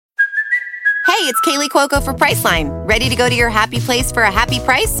it's Kaylee Cuoco for Priceline. Ready to go to your happy place for a happy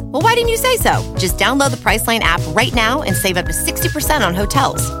price? Well, why didn't you say so? Just download the Priceline app right now and save up to 60% on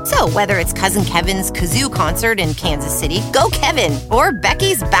hotels. So whether it's Cousin Kevin's Kazoo Concert in Kansas City, go Kevin, or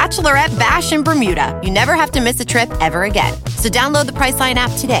Becky's Bachelorette Bash in Bermuda, you never have to miss a trip ever again. So download the Priceline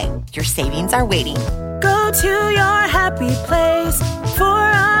app today. Your savings are waiting. Go to your happy place for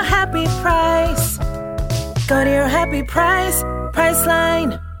a happy price. Go to your happy price,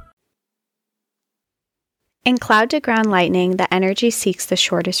 Priceline. In cloud-to-ground lightning, the energy seeks the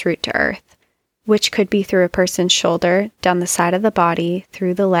shortest route to Earth, which could be through a person's shoulder, down the side of the body,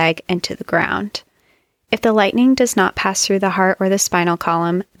 through the leg, and to the ground. If the lightning does not pass through the heart or the spinal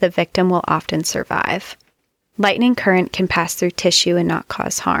column, the victim will often survive. Lightning current can pass through tissue and not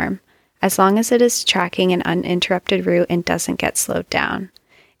cause harm, as long as it is tracking an uninterrupted route and doesn't get slowed down.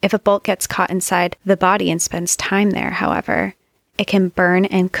 If a bolt gets caught inside the body and spends time there, however, it can burn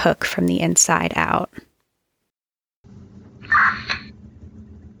and cook from the inside out.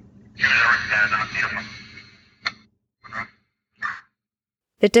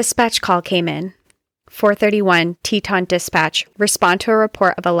 The dispatch call came in. 431 Teton Dispatch. Respond to a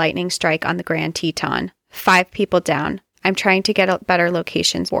report of a lightning strike on the Grand Teton. 5 people down. I'm trying to get better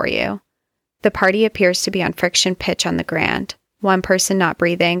locations for you. The party appears to be on friction pitch on the Grand. 1 person not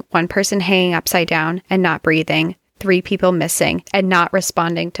breathing, 1 person hanging upside down and not breathing, 3 people missing and not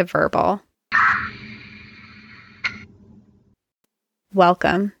responding to verbal.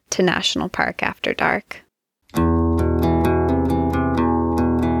 Welcome to National Park After Dark.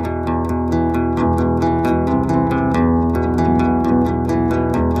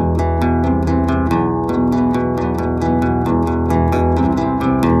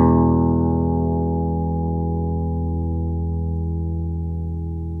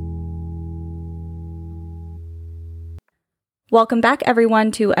 Welcome back,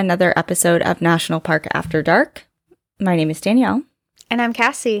 everyone, to another episode of National Park After Dark. My name is Danielle. And I'm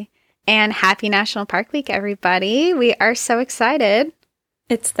Cassie. And happy National Park Week, everybody. We are so excited.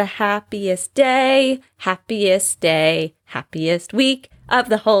 It's the happiest day, happiest week of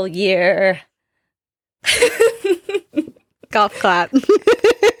the whole year. Golf clap.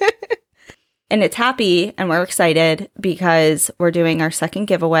 And it's happy, and we're excited because we're doing our second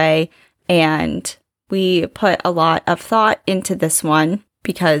giveaway, and we put a lot of thought into this one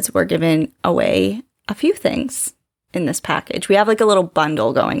because we're giving away a few things in this package. We have like a little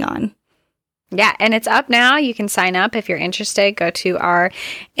bundle going on. Yeah, and it's up now. You can sign up if you're interested. Go to our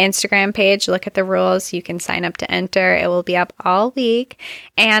Instagram page, look at the rules. You can sign up to enter. It will be up all week.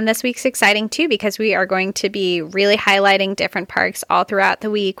 And this week's exciting too because we are going to be really highlighting different parks all throughout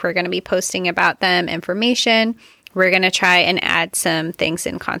the week. We're going to be posting about them, information. We're going to try and add some things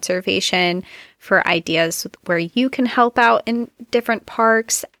in conservation for ideas where you can help out in different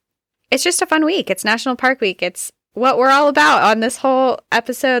parks. It's just a fun week. It's National Park Week. It's what we're all about on this whole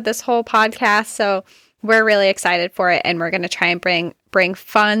episode, this whole podcast. So we're really excited for it. And we're going to try and bring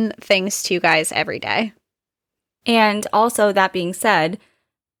fun things to you guys every day. And also, that being said,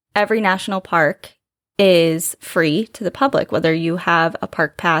 every national park is free to the public, whether you have a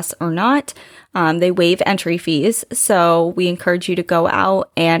park pass or not. They waive entry fees, so we encourage you to go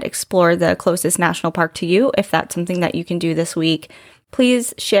out and explore the closest national park to you if that's something that you can do this week.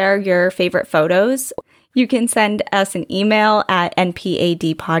 Please share your favorite photos. You can send us an email at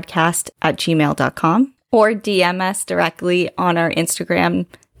npadpodcast@gmail.com or DM us directly on our Instagram,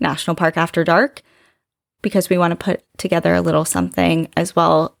 National Park After Dark, because we want to put together a little something as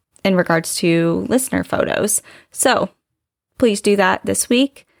well in regards to listener photos. So please do that this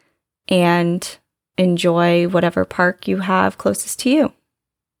week and enjoy whatever park you have closest to you.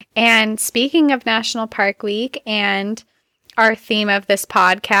 And speaking of National Park Week, and our theme of this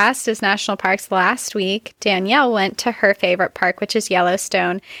podcast is national parks, last week, Danielle went to her favorite park, which is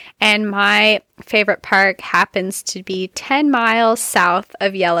Yellowstone. And my favorite park happens to be 10 miles south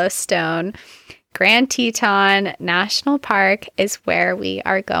of Yellowstone. Grand Teton National Park is where we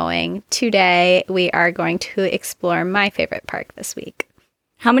are going today. We are going to explore my favorite park this week.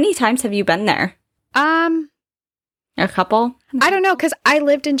 How many times have you been there? A couple? I don't know, because I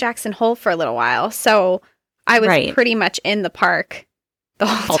lived in Jackson Hole for a little while, so I was pretty much in the park the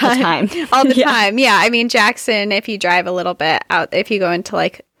whole time. All the time. Yeah, I mean, Jackson, if you drive a little bit out, if you go into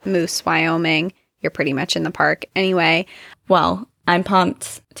like Moose, Wyoming, you're pretty much in the park anyway. Well, I'm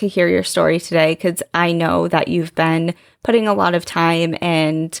pumped to hear your story today because I know that you've been putting a lot of time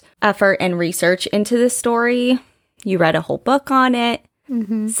and effort and research into this story. You read a whole book on it.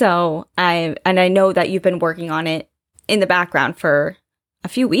 Mm-hmm. So I know that you've been working on it in the background for a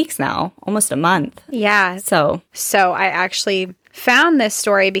few weeks now, almost a month. Yeah. So I actually found this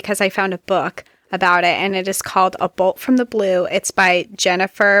story because I found a book about it, and it is called A Bolt from the Blue. It's by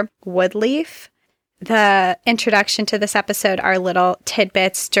Jennifer Woodleaf. The introduction to this episode are little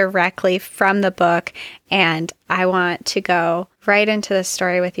tidbits directly from the book, and I want to go right into the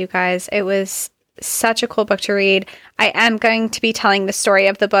story with you guys. It was such a cool book to read. I am going to be telling the story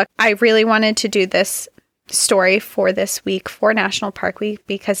of the book. I really wanted to do this story for this week for National Park Week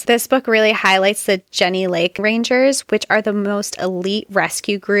because this book really highlights the Jenny Lake Rangers, which are the most elite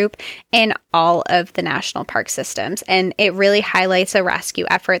rescue group in all of the national park systems. And it really highlights a rescue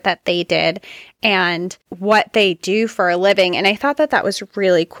effort that they did and what they do for a living. And I thought that that was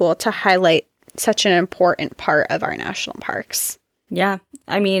really cool to highlight such an important part of our national parks. Yeah.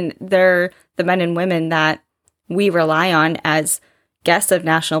 I mean, they're the men and women that we rely on as guests of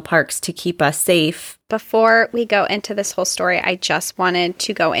national parks to keep us safe. Before we go into this whole story, I just wanted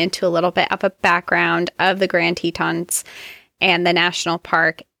to go into a little bit of a background of the Grand Tetons and the national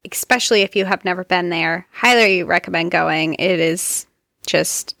park, especially if you have never been there. Highly recommend going. It is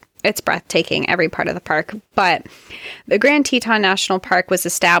just, it's breathtaking, every part of the park. But the Grand Teton National Park was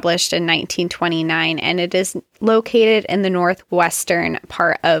established in 1929, and it is located in the northwestern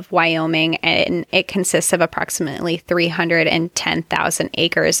part of Wyoming, and it consists of approximately 310,000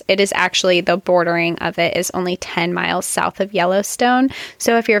 acres. It is actually, the bordering of it is only 10 miles south of Yellowstone.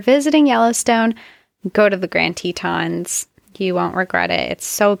 So if you're visiting Yellowstone, go to the Grand Tetons. You won't regret it. It's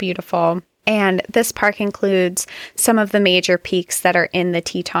so beautiful. And this park includes some of the major peaks that are in the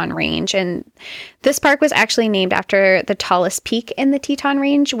Teton Range. And this park was actually named after the tallest peak in the Teton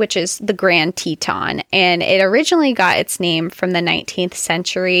Range, which is the Grand Teton. And it originally got its name from the 19th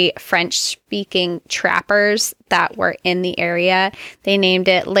century French-speaking trappers that were in the area. They named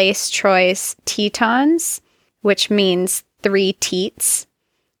it Les Trois Tetons, which means 3 teats.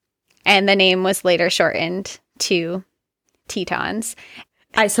 And the name was later shortened to Tetons.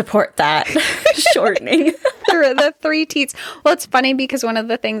 I support that shortening. The 3 teats. Well, it's funny because one of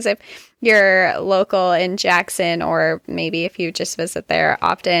the things, if you're local in Jackson, or maybe if you just visit there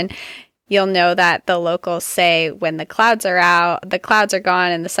often, you'll know that the locals say when the clouds are out, the clouds are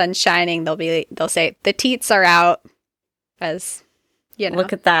gone and the sun's shining, they'll say the teats are out, as you know.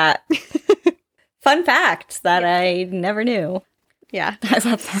 Look at that. Fun fact that I never knew. Yeah. I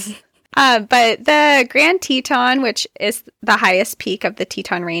love that. But the Grand Teton, which is the highest peak of the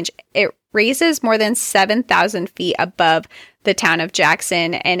Teton Range, it raises more than 7,000 feet above the town of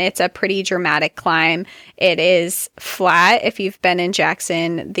Jackson, and it's a pretty dramatic climb. It is flat. If you've been in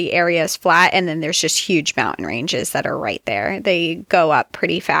Jackson, the area is flat, and then there's just huge mountain ranges that are right there. They go up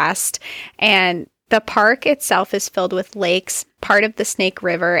pretty fast, and the park itself is filled with lakes, part of the Snake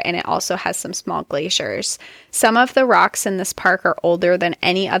River, and it also has some small glaciers. Some of the rocks in this park are older than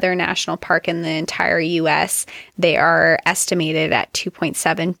any other national park in the entire U.S. They are estimated at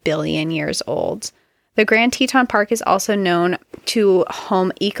 2.7 billion years old. The Grand Teton Park is also known to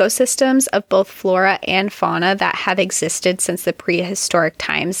home ecosystems of both flora and fauna that have existed since the prehistoric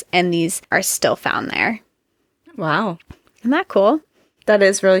times, and these are still found there. Wow. Isn't that cool? That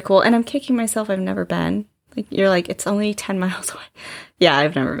is really cool. And I'm kicking myself. I've never been. Like, you're like, it's only 10 miles away. Yeah,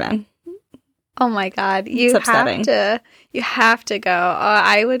 I've never been. Oh my God. You have to go.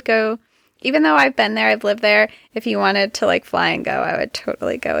 I would go, even though I've been there, I've lived there. If you wanted to like fly and go, I would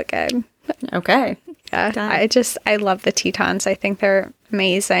totally go again. Okay. Yeah. I love the Tetons. I think they're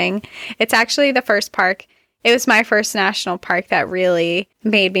amazing. It's actually the first park. It was my first national park that really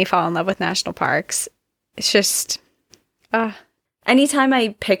made me fall in love with national parks. It's just, anytime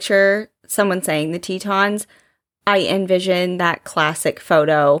I picture someone saying the Tetons, I envision that classic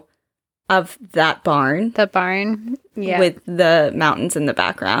photo of that barn. The barn, yeah. With the mountains in the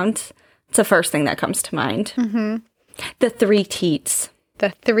background. It's the first thing that comes to mind. Mm-hmm. The 3 teats. The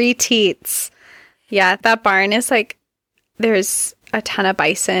 3 teats. Yeah, that barn is like, there's a ton of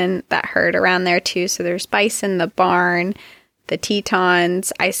bison that herd around there too. So there's bison, the barn, the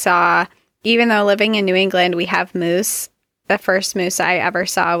Tetons. I saw, even though living in New England, we have moose. The first moose I ever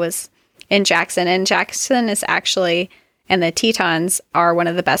saw was in Jackson. And Jackson is actually, and the Tetons are one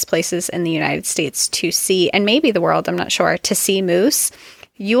of the best places in the United States to see, and maybe the world, I'm not sure, to see moose.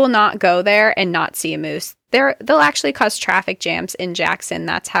 You will not go there and not see a moose. They'll actually cause traffic jams in Jackson.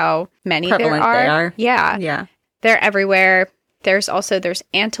 That's how many prevalent there are. They are. Yeah. Yeah. They're everywhere. There's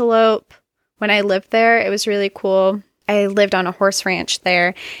antelope. When I lived there, it was really cool. I lived on a horse ranch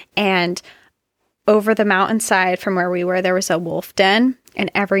there, and over the mountainside from where we were, there was a wolf den.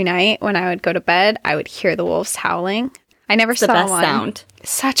 And every night when I would go to bed, I would hear the wolves howling. I never saw one. It's the best sound.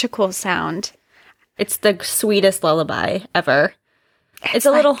 Such a cool sound. It's the sweetest lullaby ever. It's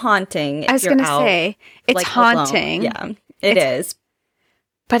a little haunting. I was going to say, it's like haunting. Alone. Yeah, it is.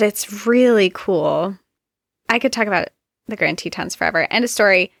 but it's really cool. I could talk about the Grand Tetons forever. End of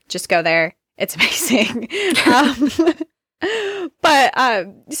story. Just go there. It's amazing.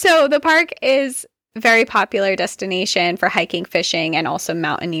 So the park is a very popular destination for hiking, fishing, and also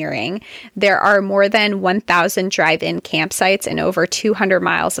mountaineering. There are more than 1,000 drive-in campsites and over 200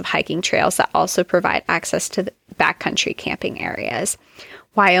 miles of hiking trails that also provide access to the backcountry camping areas.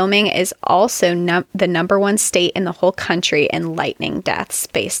 Wyoming is also the number one state in the whole country in lightning deaths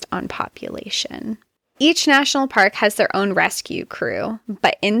based on population. Each national park has their own rescue crew,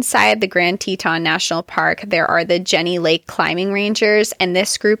 but inside the Grand Teton National Park, there are the Jenny Lake Climbing Rangers, and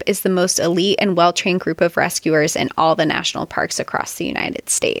this group is the most elite and well-trained group of rescuers in all the national parks across the United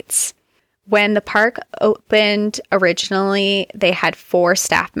States. When the park opened originally, they had 4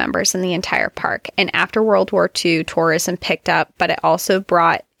 staff members in the entire park, and after World War II, tourism picked up, but it also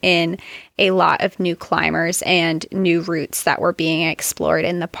brought in a lot of new climbers and new routes that were being explored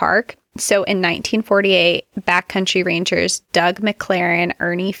in the park. So in 1948, backcountry rangers Doug McLaren,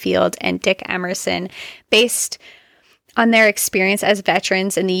 Ernie Field, and Dick Emerson, based on their experience as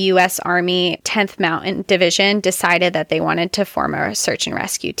veterans in the U.S. Army 10th Mountain Division, decided that they wanted to form a search and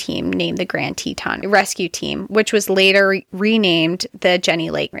rescue team named the Grand Teton Rescue Team, which was later renamed the Jenny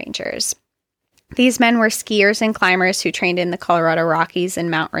Lake Rangers. These men were skiers and climbers who trained in the Colorado Rockies and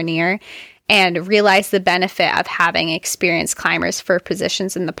Mount Rainier and realized the benefit of having experienced climbers for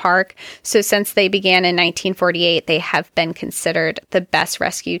positions in the park. So since they began in 1948, they have been considered the best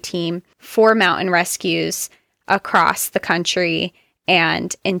rescue team for mountain rescues across the country.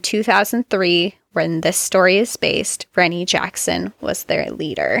 And in 2003, when this story is based, Rennie Jackson was their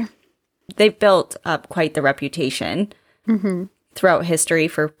leader. They've built up quite the reputation throughout history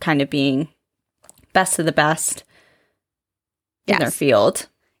for kind of being best of the best in their field.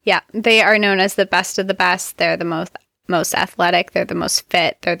 Yeah, they are known as the best of the best. They're the most athletic. They're the most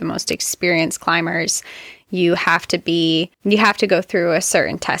fit. They're the most experienced climbers. You have to go through a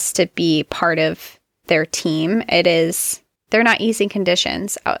certain test to be part of their team. They're not easy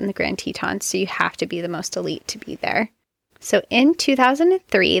conditions out in the Grand Tetons, so you have to be the most elite to be there. So in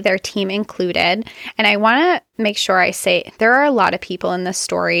 2003, their team included, and I want to make sure I say, there are a lot of people in this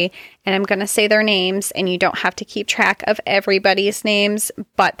story, and I'm going to say their names, and you don't have to keep track of everybody's names,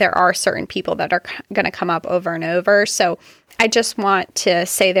 but there are certain people that are going to come up over and over. So I just want to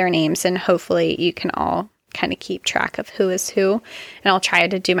say their names, and hopefully you can all kind of keep track of who is who, and I'll try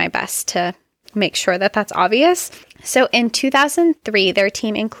to do my best to make sure that that's obvious. So in 2003, their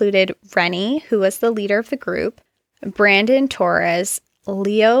team included Rennie, who was the leader of the group, Brandon Torres,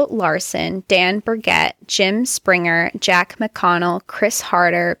 Leo Larson, Dan Burgett, Jim Springer, Jack McConnell, Chris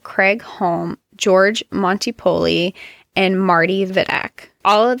Harder, Craig Holm, George Montipoli, and Marty Videk.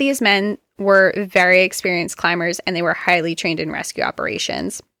 All of these men were very experienced climbers, and they were highly trained in rescue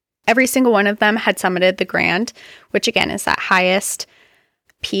operations. Every single one of them had summited the Grand, which again is that highest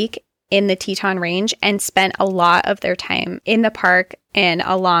peak in the Teton Range, and spent a lot of their time in the park and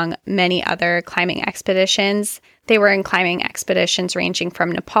along many other climbing expeditions. They were in climbing expeditions ranging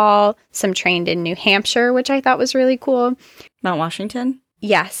from Nepal, some trained in New Hampshire, which I thought was really cool. Mount Washington?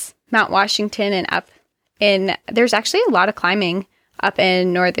 Yes, Mount Washington, and up in, there's actually a lot of climbing up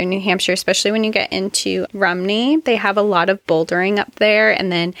in northern New Hampshire, especially when you get into Rumney. They have a lot of bouldering up there, and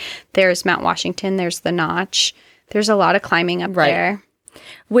then there's Mount Washington, there's the Notch. There's a lot of climbing up there.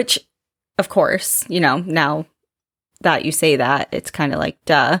 Which, of course, now that you say that, it's kind of like,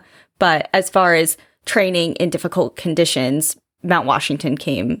 duh. But as far as training in difficult conditions, Mount Washington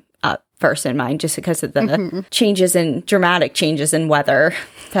came up first in mind just because of the dramatic changes in weather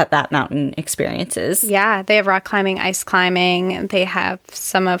that mountain experiences. Yeah, they have rock climbing, ice climbing. They have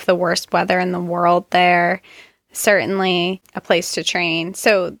some of the worst weather in the world there. Certainly a place to train.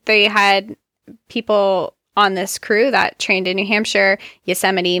 So they had people on this crew that trained in New Hampshire,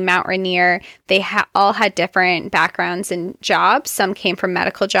 Yosemite, Mount Rainier. They all had different backgrounds and jobs. Some came from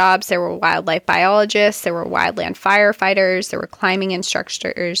medical jobs. There were wildlife biologists. There were wildland firefighters. There were climbing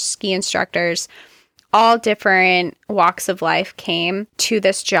instructors, ski instructors. All different walks of life came to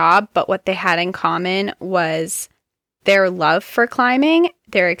this job, but what they had in common was their love for climbing,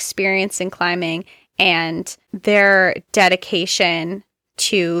 their experience in climbing, and their dedication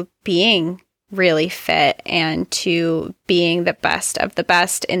to being really fit and to being the best of the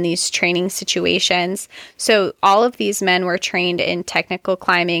best in these training situations. So all of these men were trained in technical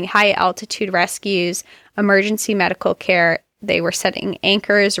climbing, high altitude rescues, emergency medical care. They were setting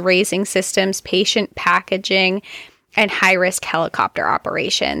anchors, raising systems, patient packaging, and high-risk helicopter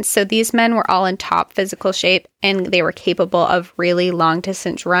operations. So these men were all in top physical shape, and they were capable of really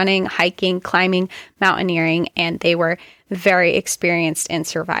long-distance running, hiking, climbing, mountaineering, and they were very experienced in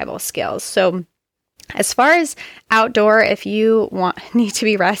survival skills. So as far as outdoor, if you need to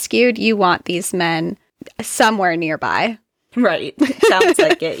be rescued, you want these men somewhere nearby. Right. Sounds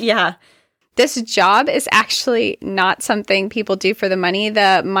like it. Yeah. This job is actually not something people do for the money.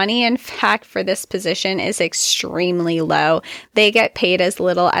 The money, in fact, for this position is extremely low. They get paid as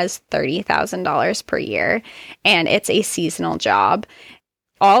little as $30,000 per year, and it's a seasonal job.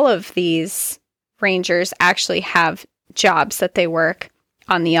 All of these rangers actually have jobs that they work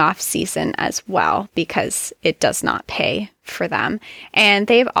on the off season as well, because it does not pay for them. And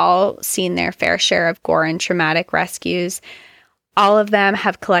they've all seen their fair share of gore and traumatic rescues. All of them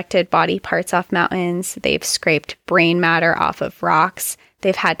have collected body parts off mountains. They've scraped brain matter off of rocks.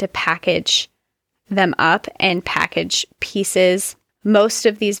 They've had to package them up and package pieces. Most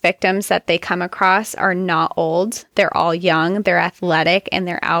of these victims that they come across are not old. They're all young, they're athletic, and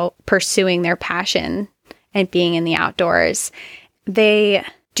they're out pursuing their passion and being in the outdoors. They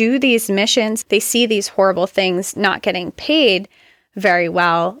do these missions. They see these horrible things, not getting paid very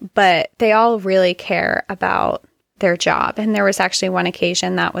well, but they all really care about their job. And there was actually one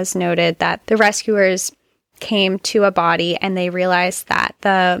occasion that was noted that the rescuers came to a body and they realized that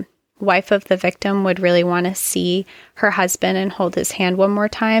the wife of the victim would really want to see her husband and hold his hand one more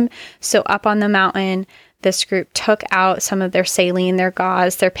time. So up on the mountain, this group took out some of their saline, their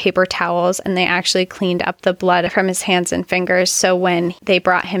gauze, their paper towels, and they actually cleaned up the blood from his hands and fingers. So when they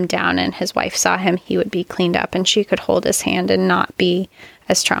brought him down and his wife saw him, he would be cleaned up and she could hold his hand and not be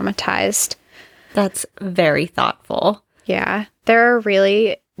as traumatized. That's very thoughtful. Yeah. They're a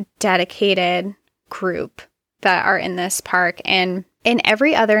really dedicated group that are in this park. And in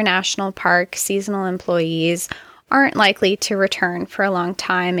every other national park, seasonal employees aren't likely to return for a long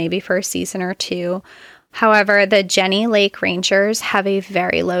time, maybe for a season or two. However, the Jenny Lake Rangers have a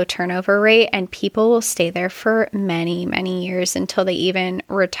very low turnover rate, and people will stay there for many, many years until they even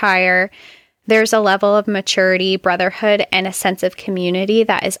retire. There's a level of maturity, brotherhood, and a sense of community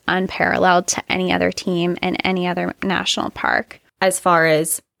that is unparalleled to any other team in any other national park. As far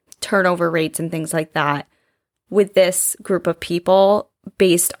as turnover rates and things like that, with this group of people,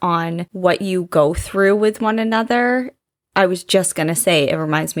 based on what you go through with one another, I was just going to say it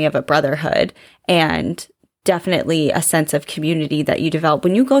reminds me of a brotherhood and definitely a sense of community that you develop.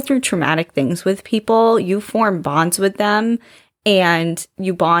 When you go through traumatic things with people, you form bonds with them and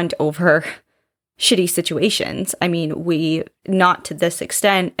you bond over shitty situations. I mean, we, not to this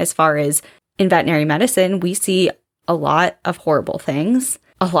extent, as far as in veterinary medicine, we see a lot of horrible things,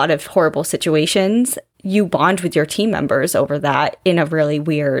 a lot of horrible situations. You bond with your team members over that in a really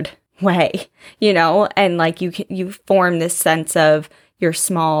weird way, you know, and like you form this sense of your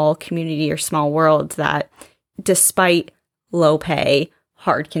small community, your small world that despite low pay,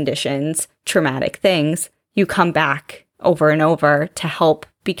 hard conditions, traumatic things, you come back over and over to help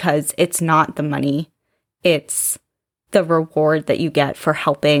because it's not the money, it's the reward that you get for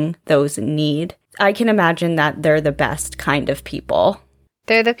helping those in need. I can imagine that they're the best kind of people.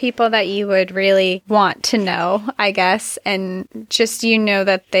 They're the people that you would really want to know, I guess, and just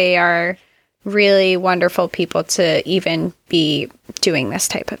that they are really wonderful people to even be doing this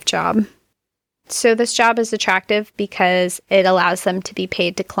type of job. So this job is attractive because it allows them to be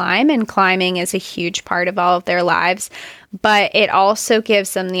paid to climb, and climbing is a huge part of all of their lives, but it also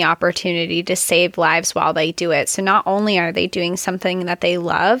gives them the opportunity to save lives while they do it. So not only are they doing something that they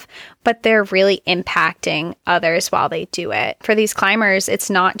love, but they're really impacting others while they do it. For these climbers, it's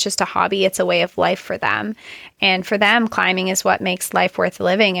not just a hobby, it's a way of life for them. And for them, climbing is what makes life worth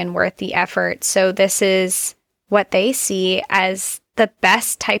living and worth the effort. So this is what they see as the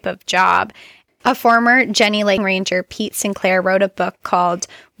best type of job. A former Jenny Lake Ranger, Pete Sinclair, wrote a book called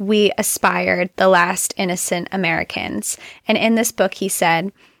We Aspired, The Last Innocent Americans. And in this book, he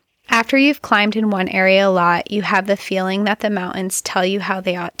said, after you've climbed in one area a lot, you have the feeling that the mountains tell you how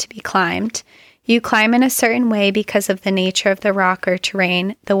they ought to be climbed. You climb in a certain way because of the nature of the rock or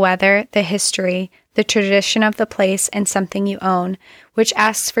terrain, the weather, the history, the tradition of the place, and something you own, which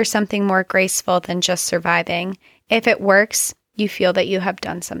asks for something more graceful than just surviving. If it works, you feel that you have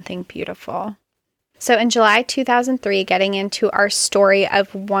done something beautiful. So in July 2003, getting into our story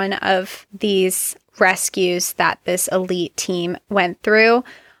of one of these rescues that this elite team went through,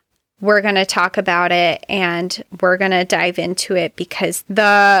 we're going to talk about it and we're going to dive into it because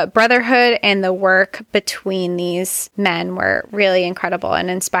the brotherhood and the work between these men were really incredible and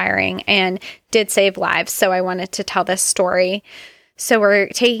inspiring and did save lives. So I wanted to tell this story. So we're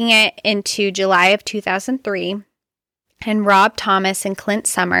taking it into July of 2003. And Rob Thomas and Clint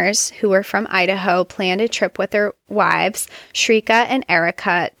Summers, who were from Idaho, planned a trip with their wives, Shrika and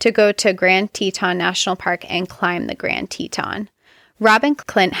Erica, to go to Grand Teton National Park and climb the Grand Teton. Rob and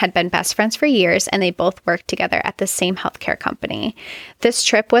Clint had been best friends for years, and they both worked together at the same healthcare company. This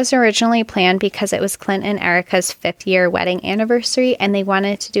trip was originally planned because it was Clint and Erica's 5th-year wedding anniversary, and they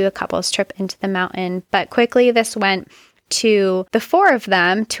wanted to do a couple's trip into the mountain. But quickly, this went to the 4 of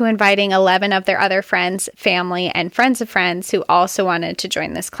them to inviting 11 of their other friends, family, and friends of friends who also wanted to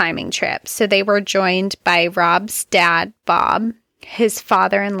join this climbing trip. So they were joined by Rob's dad, Bob, his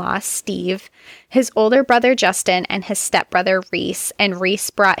father-in-law, Steve, his older brother, Justin, and his stepbrother, Reese. And Reese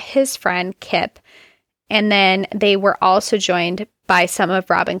brought his friend, Kip. And then they were also joined by some of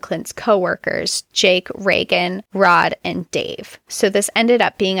Rob and Clint's coworkers, Jake, Reagan, Rod, and Dave. So this ended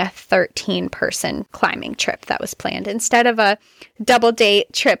up being a 13-person climbing trip that was planned. Instead of a double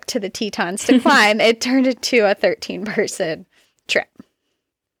date trip to the Tetons to climb, it turned into a 13-person trip.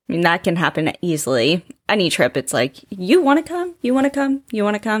 I mean, that can happen easily. Any trip, it's like, you want to come? You want to come? You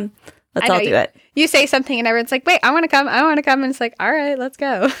want to come? Let's all do it. You say something and everyone's like, wait, I want to come. I want to come. And it's like, all right, let's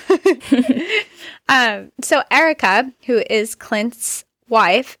go. So Erica, who is Clint's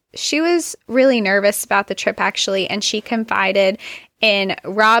wife, she was really nervous about the trip, actually. And she confided in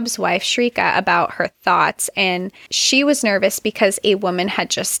Rob's wife, Shrika, about her thoughts. And she was nervous because a woman had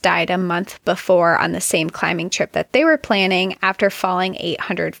just died a month before on the same climbing trip that they were planning after falling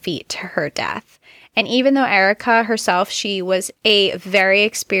 800 feet to her death. And even though Erica herself, she was a very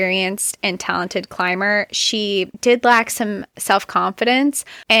experienced and talented climber, she did lack some self-confidence,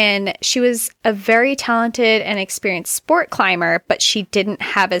 and she was a very talented and experienced sport climber, but she didn't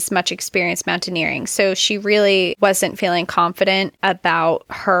have as much experience mountaineering. So she really wasn't feeling confident about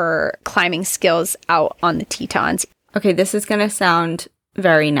her climbing skills out on the Tetons. Okay, this is going to sound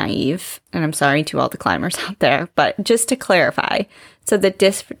very naive, and I'm sorry to all the climbers out there, but just to clarify, so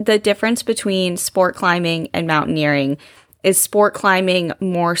the difference between sport climbing and mountaineering is sport climbing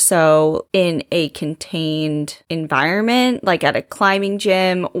more so in a contained environment, like at a climbing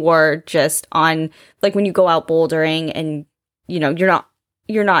gym, or just on, like when you go out bouldering and, you know,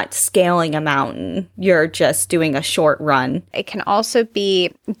 you're not scaling a mountain, you're just doing a short run. It can also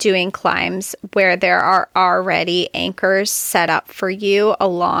be doing climbs where there are already anchors set up for you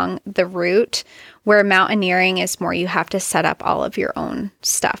along the route, where mountaineering is more you have to set up all of your own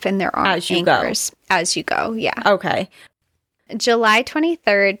stuff and there are anchors as you go. Yeah. Okay. July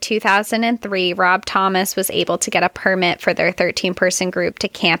 23rd, 2003, Rob Thomas was able to get a permit for their 13-person group to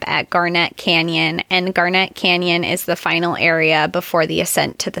camp at Garnett Canyon, and Garnett Canyon is the final area before the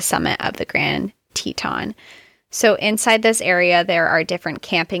ascent to the summit of the Grand Teton. So inside this area, there are different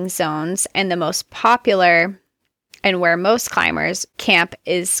camping zones, and the most popular and where most climbers camp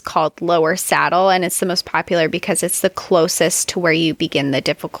is called Lower Saddle, and it's the most popular because it's the closest to where you begin the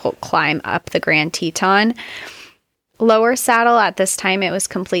difficult climb up the Grand Teton. Lower Saddle, at this time, it was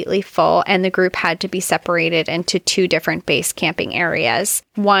completely full, and the group had to be separated into 2 different base camping areas.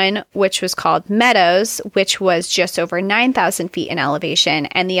 One, which was called Meadows, which was just over 9,000 feet in elevation,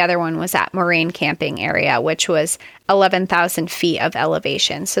 and the other one was at Moraine Camping Area, which was 11,000 feet of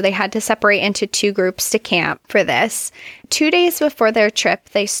elevation. So they had to separate into 2 groups to camp for this. 2 days before their trip,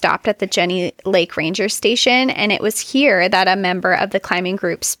 they stopped at the Jenny Lake Ranger Station, and it was here that a member of the climbing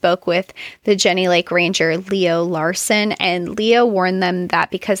group spoke with the Jenny Lake Ranger, Leo Larson, and Leo warned them that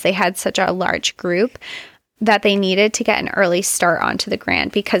because they had such a large group, that they needed to get an early start onto the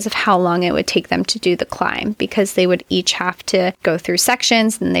Grand because of how long it would take them to do the climb, because they would each have to go through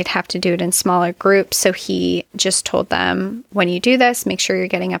sections and they'd have to do it in smaller groups. So he just told them, when you do this, make sure you're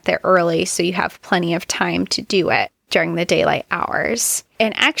getting up there early so you have plenty of time to do it during the daylight hours.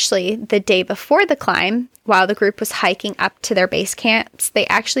 And actually, the day before the climb, while the group was hiking up to their base camps, they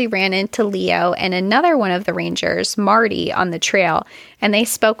actually ran into Leo and another one of the rangers, Marty, on the trail, and they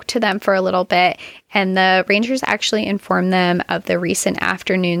spoke to them for a little bit, and the rangers actually informed them of the recent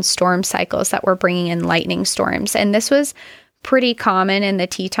afternoon storm cycles that were bringing in lightning storms. And this was pretty common in the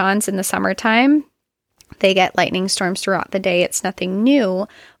Tetons in the summertime. They get lightning storms throughout the day. It's nothing new,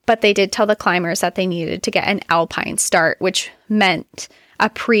 but they did tell the climbers that they needed to get an alpine start, which meant a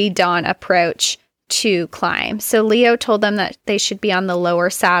pre-dawn approach to climb. So Leo told them that they should be on the Lower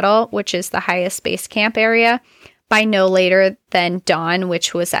Saddle, which is the highest base camp area, by no later than dawn,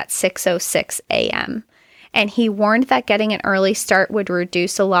 which was at 6:06 a.m. And he warned that getting an early start would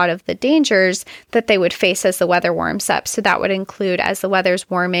reduce a lot of the dangers that they would face as the weather warms up. So that would include, as the weather's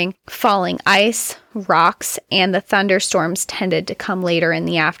warming, falling ice, rocks, and the thunderstorms tended to come later in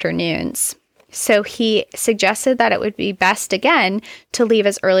the afternoons. So he suggested that it would be best, again, to leave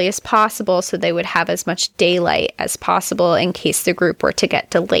as early as possible so they would have as much daylight as possible in case the group were to get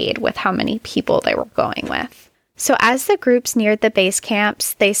delayed with how many people they were going with. So as the groups neared the base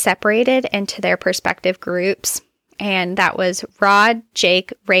camps, they separated into their respective groups. And that was Rod,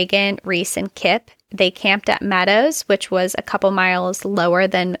 Jake, Reagan, Reese, and Kip. They camped at Meadows, which was a couple miles lower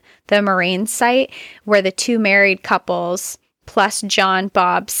than the Moraine site, where the 2 married couples plus John,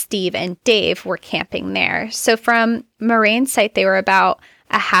 Bob, Steve, and Dave were camping there. So from Moraine site, they were about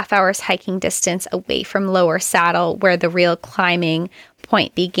a half-hour's hiking distance away from Lower Saddle, where the real climbing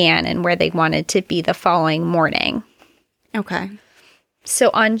point began and where they wanted to be the following morning. Okay. So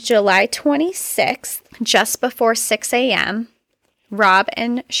on July 26th, just before 6 a.m., Rob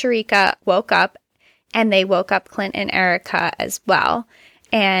and Sharika woke up, and they woke up Clint and Erica as well.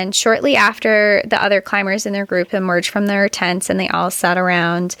 And shortly after, the other climbers in their group emerged from their tents, and they all sat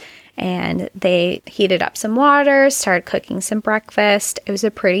around and they heated up some water, started cooking some breakfast. It was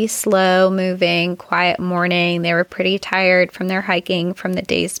a pretty slow-moving, quiet morning. They were pretty tired from their hiking from the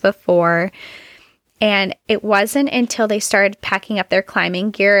days before. And it wasn't until they started packing up their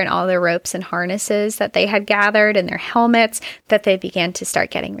climbing gear and all their ropes and harnesses that they had gathered and their helmets that they began to start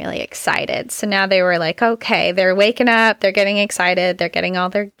getting really excited. So now they were like, okay, they're waking up, they're getting excited, they're getting all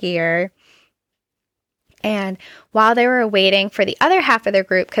their gear. And while they were waiting for the other half of their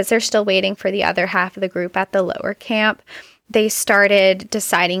group, because they're still waiting for the other half of the group at the lower camp, they started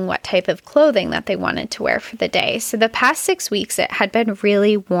deciding what type of clothing that they wanted to wear for the day. So the past 6 weeks, it had been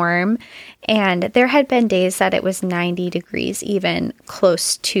really warm, and there had been days that it was 90 degrees, even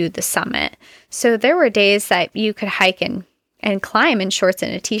close to the summit. So there were days that you could hike and climb in shorts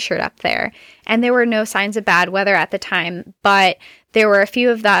and a t-shirt up there. And there were no signs of bad weather at the time, but there were a few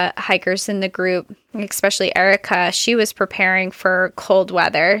of the hikers in the group, especially Erica. She was preparing for cold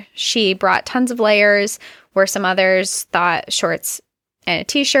weather. She brought tons of layers, where some others thought shorts and a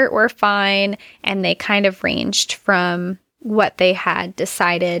t-shirt were fine, and they kind of ranged from what they had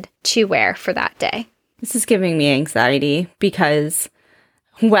decided to wear for that day. This is giving me anxiety because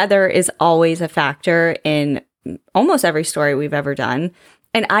weather is always a factor in almost every story we've ever done.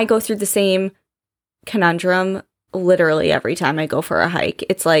 And I go through the same conundrum literally every time I go for a hike.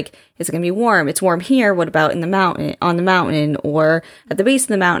 It's like, is it going to be warm? It's warm here. What about in the mountain, on the mountain, or at the base of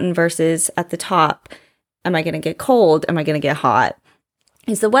the mountain versus at the top? Am I going to get cold? Am I going to get hot?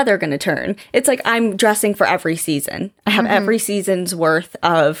 Is the weather going to turn? It's like I'm dressing for every season. I have every season's worth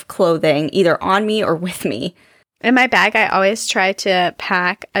of clothing either on me or with me. In my bag, I always try to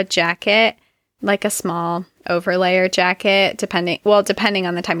pack a jacket, like a small overlayer jacket, depending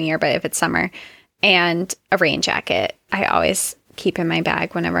on the time of year, but if it's summer, and a rain jacket. I always keep in my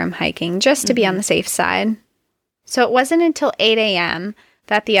bag whenever I'm hiking, just to be on the safe side. So it wasn't until 8 a.m.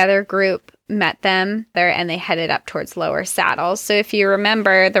 that the other group met them there, and they headed up towards Lower Saddle. So if you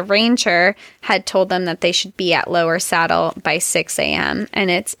remember, the ranger had told them that they should be at Lower Saddle by 6 a.m.,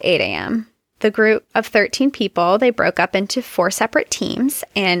 and it's 8 a.m. The group of 13 people, they broke up into 4 separate teams,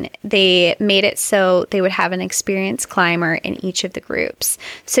 and they made it so they would have an experienced climber in each of the groups.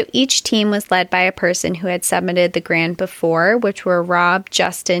 So each team was led by a person who had summited the Grand before, which were Rob,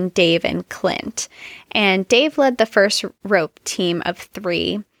 Justin, Dave, and Clint. And Dave led the first rope team of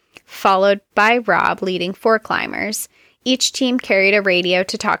 3, followed by Rob leading 4 climbers. Each team carried a radio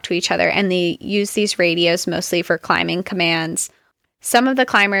to talk to each other, and they used these radios mostly for climbing commands. Some of the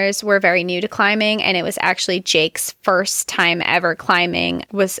climbers were very new to climbing, and it was actually Jake's first time ever climbing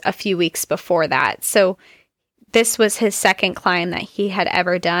was a few weeks before that. So this was his second climb that he had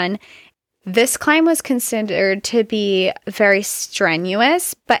ever done. This climb was considered to be very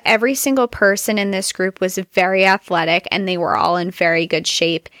strenuous, but every single person in this group was very athletic, and they were all in very good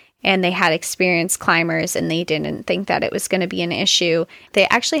shape. And they had experienced climbers, and they didn't think that it was going to be an issue. They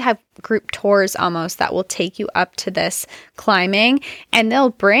actually have group tours almost that will take you up to this climbing, and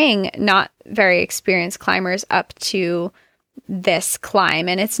they'll bring not very experienced climbers up to this climb.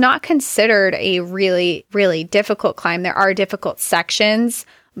 And it's not considered a really, really difficult climb. There are difficult sections,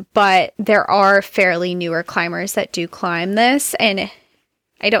 but there are fairly newer climbers that do climb this. And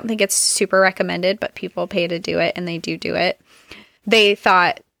I don't think it's super recommended, but people pay to do it, and they do it. They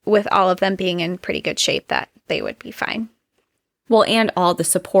thought, with all of them being in pretty good shape, that they would be fine. Well, and all the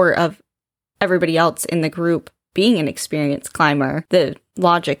support of everybody else in the group being an experienced climber, the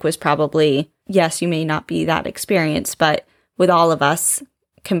logic was probably, yes, you may not be that experienced, but with all of us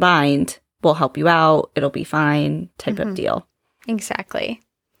combined, we'll help you out, it'll be fine type of deal. Exactly.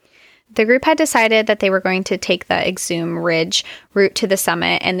 The group had decided that they were going to take the Exhume Ridge route to the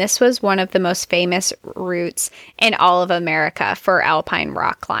summit, and this was one of the most famous routes in all of America for alpine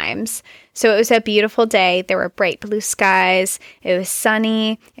rock climbs. So it was a beautiful day. There were bright blue skies. It was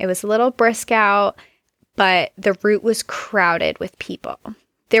sunny. It was a little brisk out, but the route was crowded with people.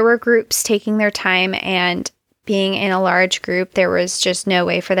 There were groups taking their time, and being in a large group, there was just no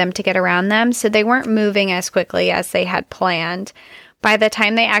way for them to get around them, so they weren't moving as quickly as they had planned. By the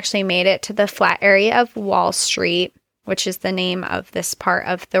time they actually made it to the flat area of Wall Street, which is the name of this part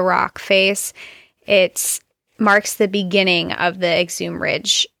of the rock face, it marks the beginning of the Exhume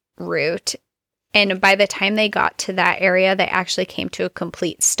Ridge route. And by the time they got to that area, they actually came to a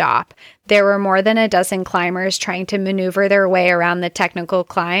complete stop. There were more than a dozen climbers trying to maneuver their way around the technical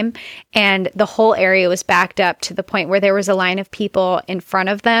climb, and the whole area was backed up to the point where there was a line of people in front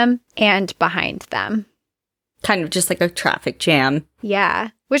of them and behind them. Kind of just like a traffic jam. Yeah,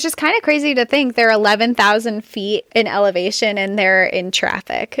 which is kind of crazy to think. They're 11,000 feet in elevation and they're in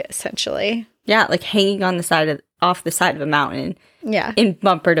traffic, essentially. Yeah, like hanging on off the side of a mountain. Yeah. In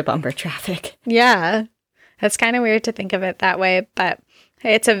bumper to bumper traffic. Yeah. That's kind of weird to think of it that way, but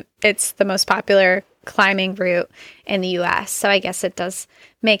it's the most popular climbing route in the US, so I guess it does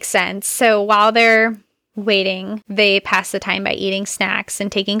make sense. So while they're waiting, they pass the time by eating snacks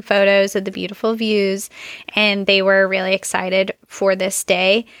and taking photos of the beautiful views, and they were really excited for this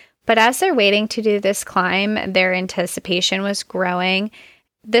day. But as they're waiting to do this climb, their anticipation was growing.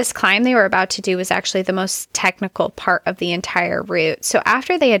 This climb they were about to do was actually the most technical part of the entire route. So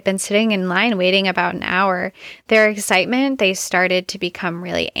after they had been sitting in line waiting about an hour, their excitement, they started to become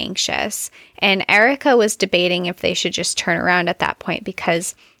really anxious. And Erica was debating if they should just turn around at that point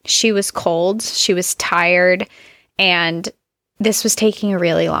because she was cold, she was tired, and this was taking a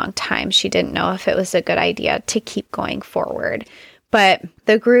really long time. She didn't know if it was a good idea to keep going forward. But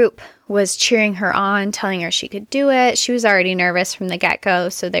the group was cheering her on, telling her she could do it. She was already nervous from the get-go,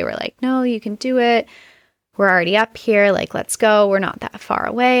 so they were like, no, you can do it. We're already up here. Like, let's go. We're not that far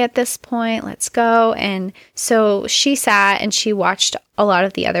away at this point. Let's go. And so she sat and she watched a lot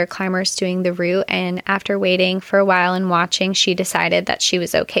of the other climbers doing the route. And after waiting for a while and watching, she decided that she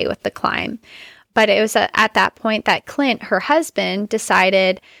was okay with the climb. But it was at that point that Clint, her husband,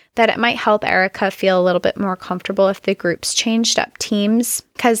 decided that it might help Erica feel a little bit more comfortable if the groups changed up teams,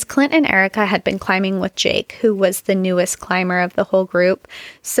 because Clint and Erica had been climbing with Jake, who was the newest climber of the whole group.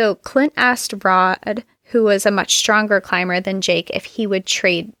 So Clint asked Rod, who was a much stronger climber than Jake, if he would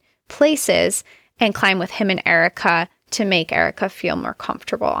trade places and climb with him and Erica to make Erica feel more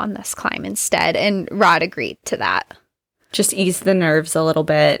comfortable on this climb instead. And Rod agreed to that. Just ease the nerves a little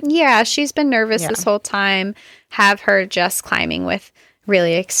bit. Yeah, she's been nervous this whole time. Have her just climbing with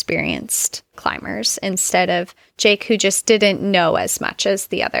really experienced climbers instead of Jake, who just didn't know as much as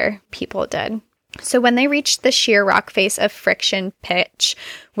the other people did. So when they reached the sheer rock face of Friction Pitch,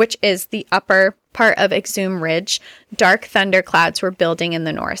 which is the upper part of Exhume Ridge, dark thunderclouds were building in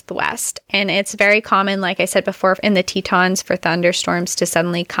the northwest. And it's very common, like I said before, in the Tetons for thunderstorms to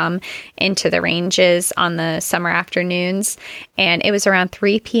suddenly come into the ranges on the summer afternoons. And it was around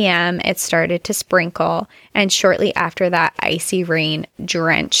 3 p.m. It started to sprinkle. And shortly after that, icy rain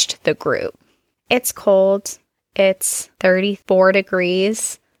drenched the group. It's cold. It's 34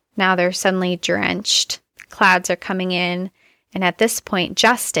 degrees. Now they're suddenly drenched. Clouds are coming in. And at this point,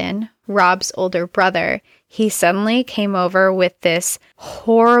 Justin, Rob's older brother, he suddenly came over with this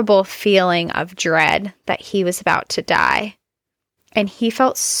horrible feeling of dread that he was about to die. And he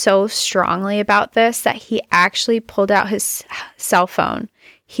felt so strongly about this that he actually pulled out his cell phone.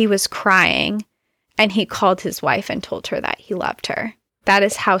 He was crying, and he called his wife and told her that he loved her. That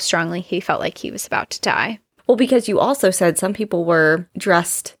is how strongly he felt like he was about to die. Well, because you also said some people were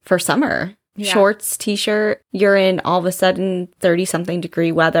dressed for summer. Yeah. Shorts, t-shirt, you're in all of a sudden 30-something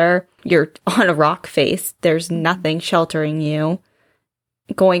degree weather. You're on a rock face. There's nothing sheltering you.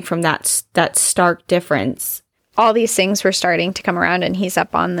 Going from that stark difference. All these things were starting to come around, and he's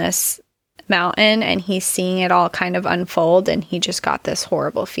up on this mountain, and he's seeing it all kind of unfold, and he just got this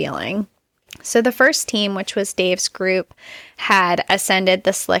horrible feeling. So the first team, which was Dave's group, had ascended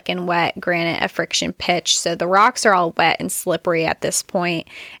the slick and wet granite of Friction Pitch. So the rocks are all wet and slippery at this point.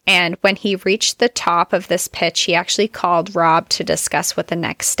 And when he reached the top of this pitch, he actually called Rob to discuss what the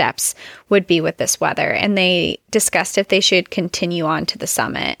next steps would be with this weather. And they discussed if they should continue on to the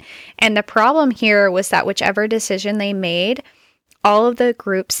summit. And the problem here was that whichever decision they made, All of the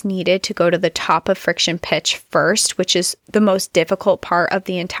groups needed to go to the top of Friction Pitch first, which is the most difficult part of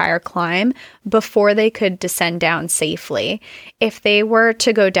the entire climb, before they could descend down safely. If they were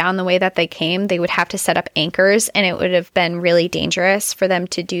to go down the way that they came, they would have to set up anchors, and it would have been really dangerous for them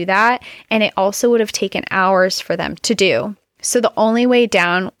to do that. And it also would have taken hours for them to do. So the only way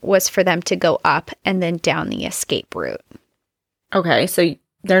down was for them to go up and then down the escape route. Okay, so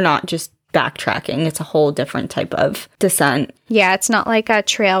they're not just backtracking. It's a whole different type of descent. Yeah, it's not like a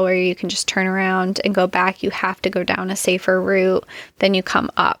trail where you can just turn around and go back. You have to go down a safer route, then you come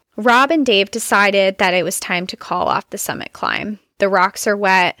up. Rob and Dave decided that it was time to call off the summit climb. The rocks are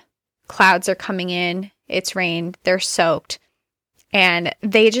wet, clouds are coming in, it's rained, they're soaked. And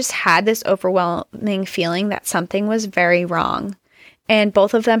they just had this overwhelming feeling that something was very wrong. And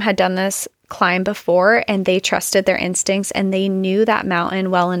both of them had done this climb before, and they trusted their instincts, and they knew that mountain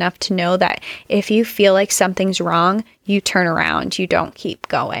well enough to know that if you feel like something's wrong, you turn around, you don't keep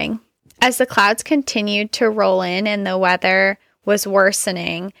going. As the clouds continued to roll in and the weather was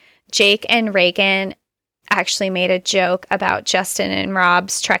worsening, Jake and Reagan actually made a joke about Justin and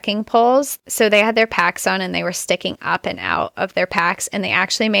Rob's trekking poles. So they had their packs on and they were sticking up and out of their packs, and they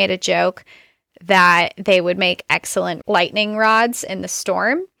actually made a joke that they would make excellent lightning rods in the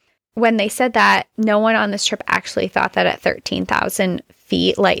storm. When they said that, no one on this trip actually thought that at 13,000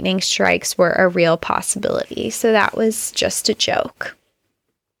 feet, lightning strikes were a real possibility. So that was just a joke.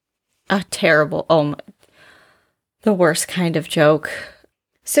 A terrible, the worst kind of joke.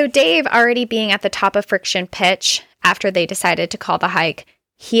 So Dave, already being at the top of Friction Pitch, after they decided to call the hike,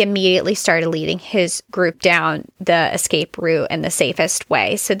 he immediately started leading his group down the escape route in the safest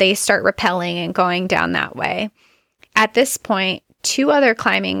way. So they start rappelling and going down that way. At this point, 2 other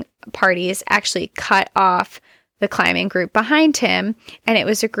climbing parties actually cut off the climbing group behind him, and it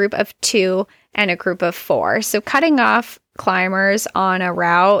was a group of 2 and a group of 4. So cutting off climbers on a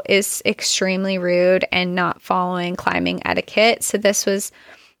route is extremely rude and not following climbing etiquette. So this was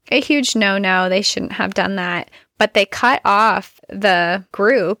a huge no-no. They shouldn't have done that. But they cut off the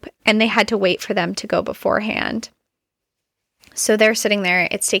group, and they had to wait for them to go beforehand. So they're sitting there.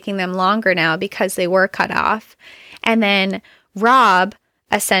 It's taking them longer now because they were cut off. And then Rob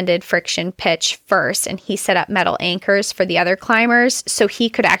ascended Friction Pitch first, and he set up metal anchors for the other climbers so he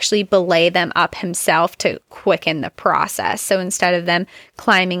could actually belay them up himself to quicken the process. So instead of them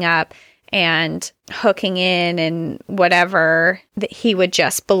climbing up and hooking in and whatever, he would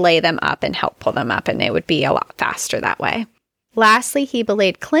just belay them up and help pull them up, and it would be a lot faster that way. Lastly, he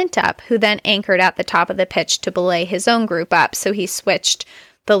belayed Clint up, who then anchored at the top of the pitch to belay his own group up. So he switched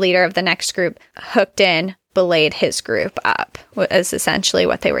the leader of the next group, hooked in, belayed his group up, was essentially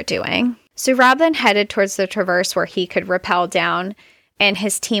what they were doing. So Rob then headed towards the traverse where he could rappel down, and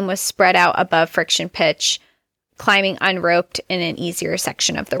his team was spread out above Friction Pitch, climbing unroped in an easier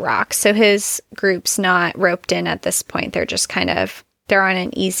section of the rock. So his group's not roped in at this point. They're just they're on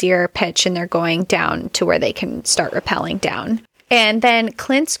an easier pitch, and they're going down to where they can start rappelling down. And then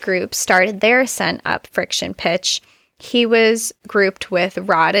Clint's group started their ascent up Friction Pitch. He was grouped with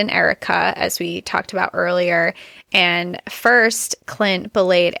Rod and Erica, as we talked about earlier. And first, Clint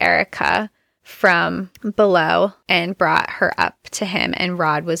belayed Erica from below and brought her up to him, and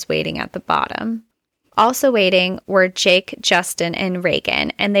Rod was waiting at the bottom. Also waiting were Jake, Justin, and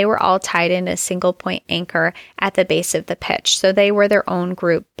Reagan, and they were all tied in a single point anchor at the base of the pitch, so they were their own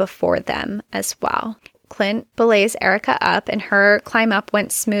group before them as well. Clint belays Erica up, and her climb up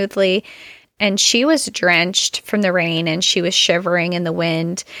went smoothly, and she was drenched from the rain, and she was shivering in the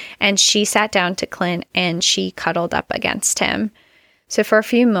wind, and she sat down to Clint, and she cuddled up against him. So for a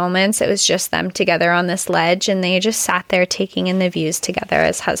few moments, it was just them together on this ledge, and they just sat there taking in the views together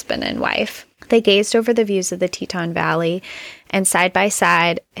as husband and wife. They gazed over the views of the Teton Valley, and side by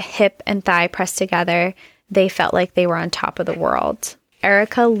side, hip and thigh pressed together, they felt like they were on top of the world.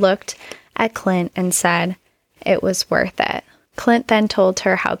 Erica looked at Clint and said, "It was worth it." Clint then told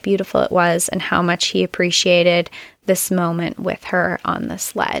her how beautiful it was and how much he appreciated this moment with her on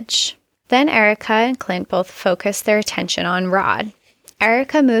this ledge. Then Erica and Clint both focused their attention on Rod.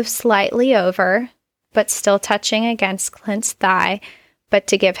 Erica moved slightly over, but still touching against Clint's thigh, but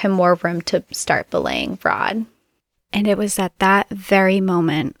to give him more room to start belaying Rod. And it was at that very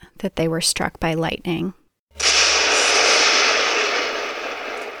moment that they were struck by lightning.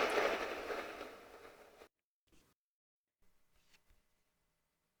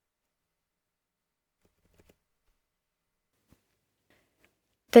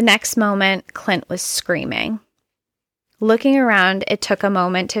 The next moment, Clint was screaming. Looking around, it took a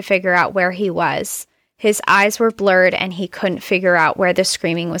moment to figure out where he was. His eyes were blurred, and he couldn't figure out where the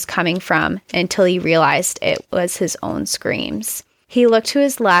screaming was coming from until he realized it was his own screams. He looked to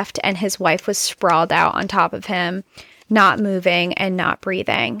his left, and his wife was sprawled out on top of him, not moving and not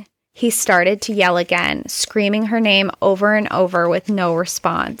breathing. He started to yell again, screaming her name over and over with no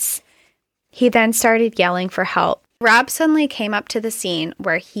response. He then started yelling for help. Rob suddenly came up to the scene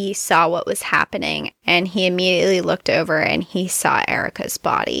where he saw what was happening, and he immediately looked over and he saw Erica's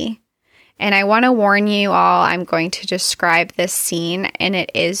body. And I want to warn you all, I'm going to describe this scene, and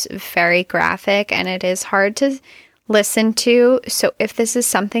it is very graphic and it is hard to listen to. So if this is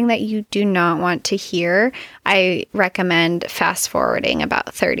something that you do not want to hear, I recommend fast forwarding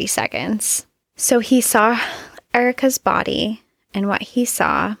about 30 seconds. So he saw Erica's body, and what he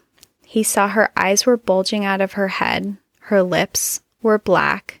saw her eyes were bulging out of her head. Her lips were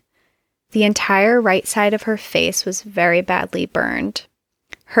black. The entire right side of her face was very badly burned.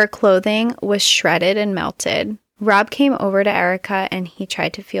 Her clothing was shredded and melted. Rob came over to Erica and he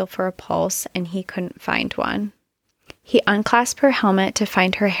tried to feel for a pulse, and he couldn't find one. He unclasped her helmet to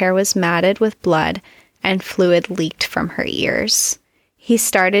find her hair was matted with blood and fluid leaked from her ears. He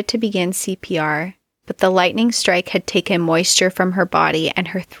started to begin CPR, but the lightning strike had taken moisture from her body and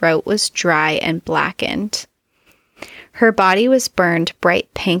her throat was dry and blackened. Her body was burned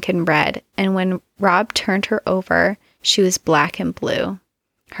bright pink and red, and when Rob turned her over, she was black and blue.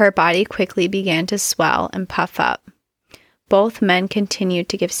 Her body quickly began to swell and puff up. Both men continued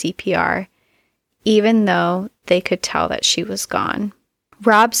to give CPR, even though they could tell that she was gone.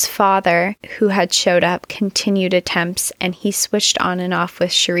 Rob's father, who had showed up, continued attempts, and he switched on and off with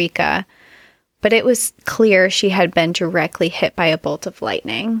Sharika, but it was clear she had been directly hit by a bolt of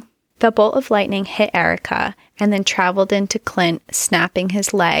lightning. The bolt of lightning hit Erica and then traveled into Clint, snapping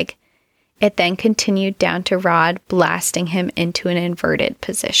his leg. It then continued down to Rod, blasting him into an inverted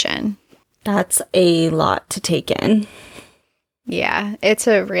position. That's a lot to take in. Yeah, it's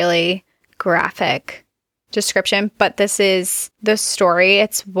a really graphic description, but this is the story.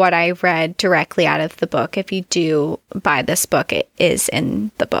 It's what I read directly out of the book. If you do buy this book, it is in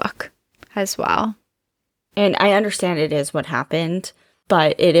the book as well. And I understand it is what happened,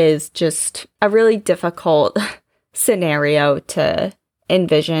 but it is just a really difficult scenario to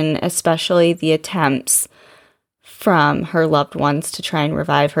envision, especially the attempts from her loved ones to try and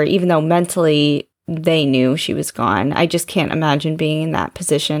revive her, even though mentally they knew she was gone. I just can't imagine being in that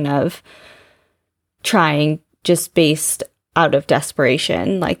position of trying just based out of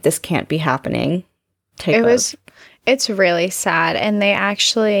desperation, like this can't be happening. It's really sad, and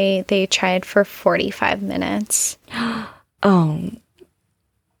they tried for 45 minutes. Oh,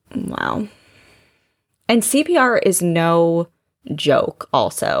 wow. And CPR is no joke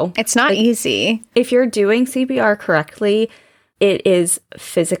also. It's not easy. If you're doing CPR correctly, it is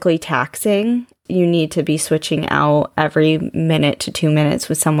physically taxing. You need to be switching out every minute to 2 minutes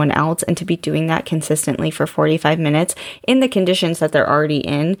with someone else, and to be doing that consistently for 45 minutes in the conditions that they're already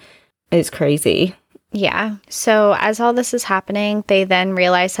in is crazy. Yeah. So as all this is happening, they then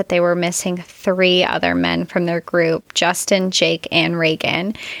realized that they were missing 3 other men from their group, Justin, Jake, and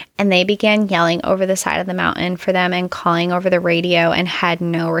Reagan. And they began yelling over the side of the mountain for them and calling over the radio and had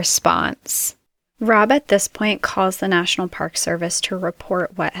no response. Rob at this point calls the National Park Service to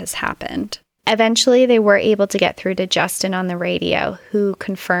report what has happened. Eventually, they were able to get through to Justin on the radio, who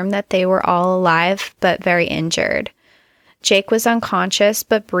confirmed that they were all alive but very injured. Jake was unconscious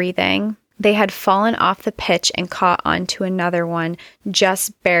but breathing. They had fallen off the pitch and caught onto another one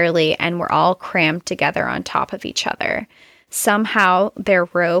just barely and were all crammed together on top of each other. Somehow their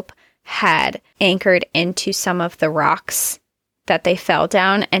rope had anchored into some of the rocks that they fell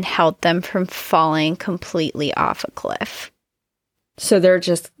down and held them from falling completely off a cliff. So they're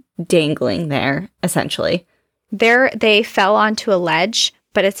just dangling there, essentially. They fell onto a ledge,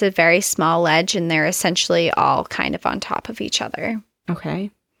 but it's a very small ledge, and they're essentially all kind of on top of each other.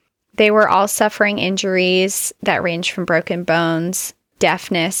 Okay. They were all suffering injuries that ranged from broken bones,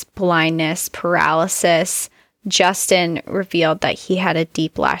 deafness, blindness, paralysis. Justin revealed that he had a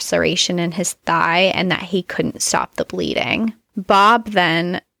deep laceration in his thigh and that he couldn't stop the bleeding. Bob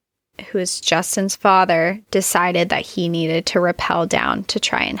then, who is Justin's father, decided that he needed to rappel down to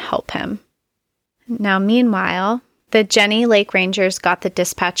try and help him. Now, meanwhile, the Jenny Lake Rangers got the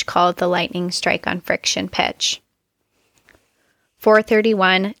dispatch call of the lightning strike on Friction Pitch.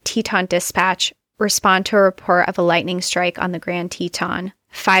 431 Teton Dispatch, respond to a report of a lightning strike on the Grand Teton.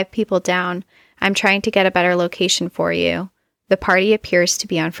 5 people down. I'm trying to get a better location for you. The party appears to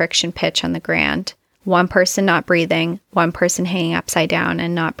be on Friction Pitch on the Grand. 1 person not breathing, 1 person hanging upside down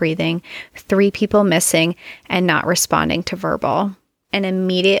and not breathing, 3 people missing and not responding to verbal. And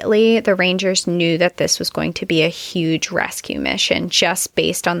immediately the Rangers knew that this was going to be a huge rescue mission just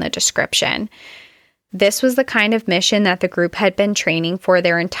based on the description. This was the kind of mission that the group had been training for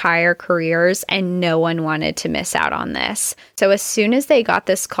their entire careers, and no one wanted to miss out on this. So as soon as they got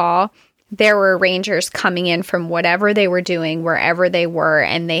this call, there were Rangers coming in from whatever they were doing, wherever they were,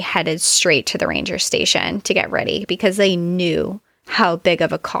 and they headed straight to the ranger station to get ready because they knew how big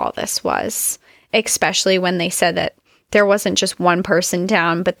of a call this was, especially when they said that there wasn't just one person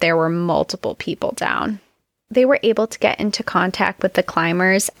down, but there were multiple people down. They were able to get into contact with the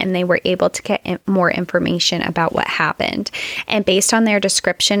climbers, and they were able to get more information about what happened. And based on their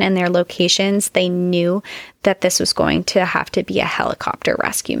description and their locations, they knew that this was going to have to be a helicopter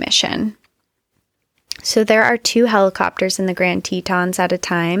rescue mission. So there are 2 helicopters in the Grand Tetons at a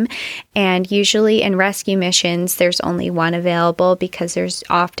time, and usually in rescue missions, there's only one available because there's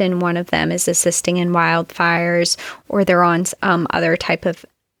often one of them is assisting in wildfires or they're on some other type of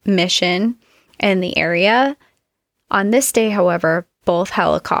mission in the area. On this day, however, both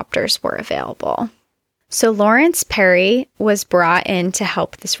helicopters were available. So Lawrence Perry was brought in to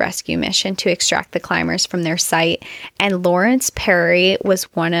help this rescue mission to extract the climbers from their site. And Lawrence Perry was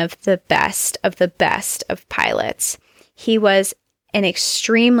one of the best of pilots. He was an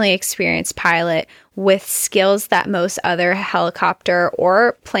extremely experienced pilot with skills that most other helicopter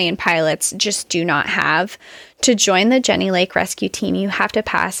or plane pilots just do not have. To join the Jenny Lake Rescue Team, you have to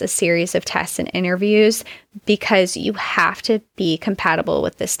pass a series of tests and interviews because you have to be compatible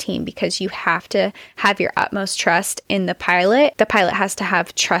with this team, because you have to have your utmost trust in the pilot. The pilot has to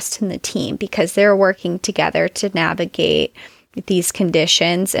have trust in the team because they're working together to navigate these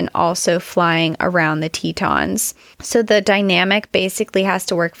conditions and also flying around the Tetons. So the dynamic basically has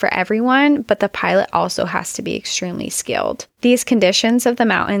to work for everyone, but the pilot also has to be extremely skilled. These conditions of the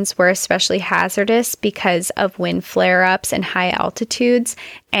mountains were especially hazardous because of wind flare-ups and high altitudes,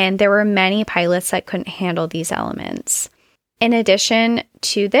 and there were many pilots that couldn't handle these elements. In addition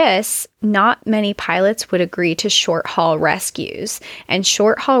to this, not many pilots would agree to short-haul rescues, and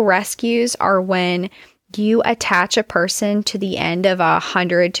short-haul rescues are when you attach a person to the end of a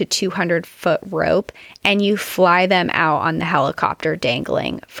 100 to 200 foot rope and you fly them out on the helicopter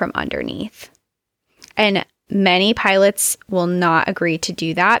dangling from underneath. And many pilots will not agree to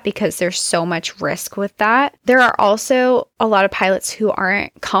do that because there's so much risk with that. There are also a lot of pilots who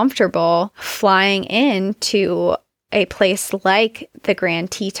aren't comfortable flying into a place like the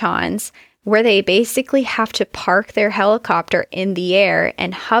Grand Tetons, where they basically have to park their helicopter in the air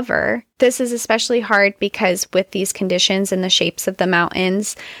and hover. This is especially hard because with these conditions and the shapes of the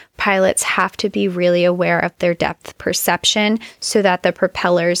mountains, pilots have to be really aware of their depth perception so that the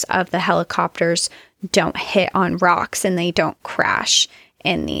propellers of the helicopters don't hit on rocks and they don't crash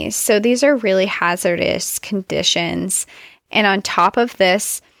in these. So these are really hazardous conditions. And on top of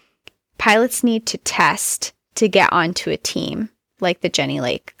this, pilots need to test to get onto a team like the Jenny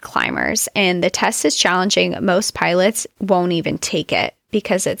Lake climbers. And the test is challenging. Most pilots won't even take it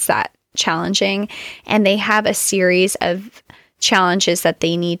because it's that challenging. And they have a series of challenges that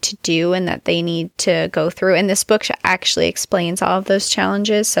they need to do and that they need to go through. And this book actually explains all of those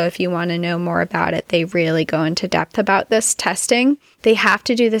challenges. So if you want to know more about it, they really go into depth about this testing. They have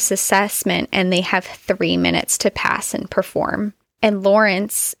to do this assessment and they have 3 minutes to pass and perform. And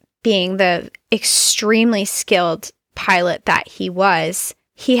Lawrence, being the extremely skilled pilot that he was,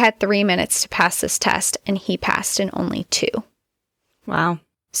 he had 3 minutes to pass this test and he passed in only 2. Wow.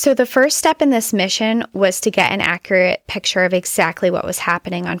 So the first step in this mission was to get an accurate picture of exactly what was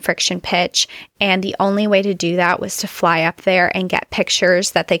happening on friction pitch. And the only way to do that was to fly up there and get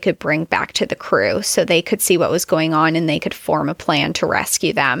pictures that they could bring back to the crew so they could see what was going on and they could form a plan to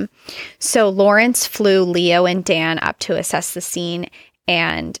rescue them. So Lawrence flew Leo and Dan up to assess the scene,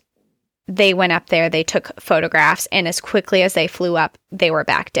 and they went up there, they took photographs, and as quickly as they flew up, they were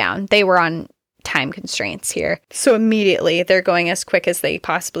back down. They were on time constraints here. So immediately they're going as quick as they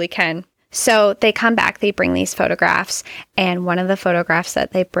possibly can. So they come back, they bring these photographs, and one of the photographs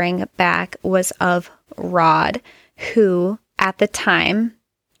that they bring back was of Rod, who at the time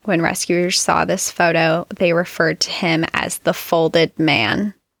when rescuers saw this photo, they referred to him as the folded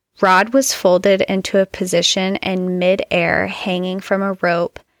man. Rod was folded into a position in midair, hanging from a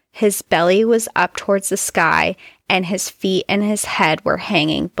rope. His belly was up towards the sky, and his feet and his head were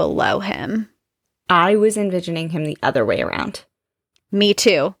hanging below him. I was envisioning him the other way around. Me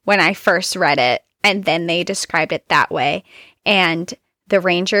too, when I first read it, and then they described it that way. And the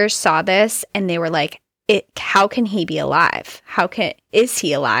Rangers saw this, and they were like, how can he be alive? Is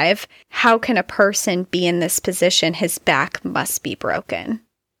he alive? How can a person be in this position? His back must be broken.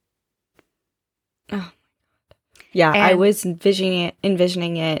 Oh. Yeah, I was envisioning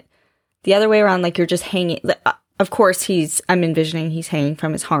it the other way around, like you're just hanging. Of course, I'm envisioning he's hanging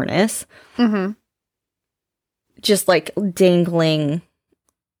from his harness. Mm-hmm. just like dangling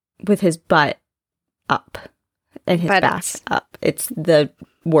with his butt up and his back up. It's the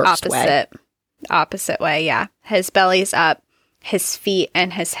worst way. Opposite way, yeah. His belly's up, his feet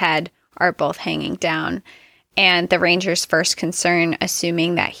and his head are both hanging down. And the Rangers' first concern,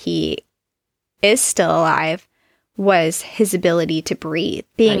 assuming that he is still alive, was his ability to breathe.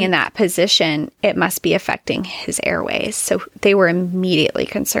 Being in that position, it must be affecting his airways. So they were immediately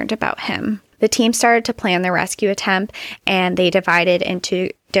concerned about him. The team started to plan the rescue attempt, and they divided into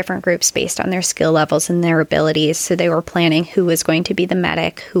different groups based on their skill levels and their abilities. So they were planning who was going to be the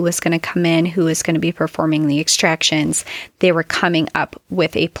medic, who was going to come in, who was going to be performing the extractions. They were coming up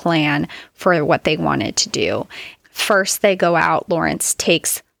with a plan for what they wanted to do. First, they go out. Lawrence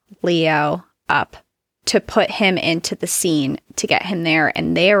takes Leo up to put him into the scene to get him there,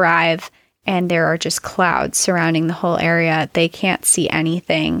 and they arrive, and there are just clouds surrounding the whole area. They can't see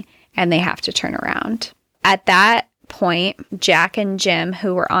anything, and they have to turn around. At that point, Jack and Jim,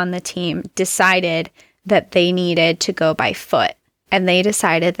 who were on the team, decided that they needed to go by foot, and they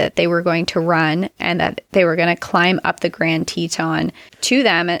decided that they were going to run and that they were going to climb up the Grand Teton to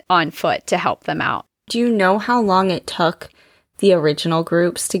them on foot to help them out. Do you know how long it took the original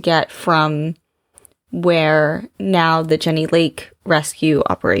groups to get from where now the Jenny Lake rescue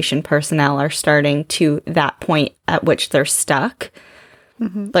operation personnel are starting to that point at which they're stuck?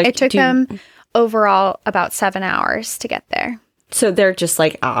 Mm-hmm. Like, it took them overall about 7 hours to get there. So they're just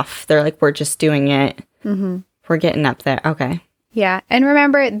like off. They're like, we're just doing it. Mm-hmm. We're getting up there. Okay. Yeah. And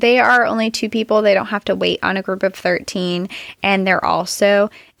remember, they are only 2 people. They don't have to wait on a group of 13. And they're also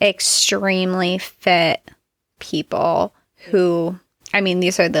extremely fit people who, I mean,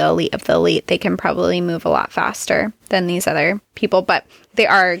 these are the elite of the elite. They can probably move a lot faster than these other people, but they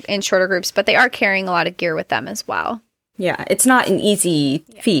are in shorter groups, but they are carrying a lot of gear with them as well. Yeah, it's not an easy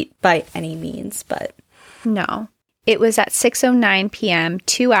feat by any means, but... No. It was at 6:09 p.m.,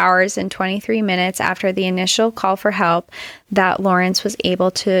 2 hours and 23 minutes after the initial call for help, that Lawrence was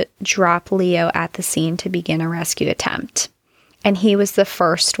able to drop Leo at the scene to begin a rescue attempt. And he was the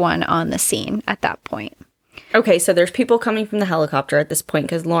first one on the scene at that point. Okay, so there's people coming from the helicopter at this point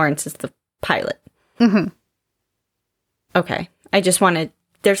because Lawrence is the pilot. Mm-hmm. Okay, I just wanted...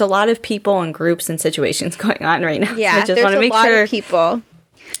 There's a lot of people and groups and situations going on right now. Yeah, so I just want to make sure of people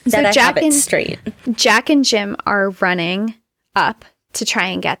that I have it straight. Jack and Jim are running up to try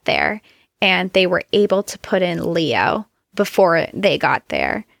and get there, and they were able to put in Leo before they got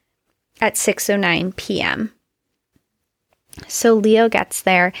there at 6:09 p.m. So Leo gets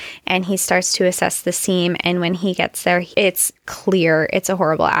there, and he starts to assess the scene, and when he gets there, it's clear it's a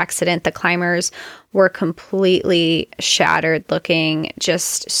horrible accident. The climbers were completely shattered looking,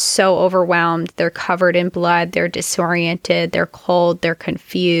 just so overwhelmed. They're covered in blood, they're disoriented, they're cold, they're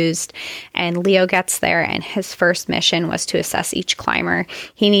confused. And Leo gets there, and his first mission was to assess each climber.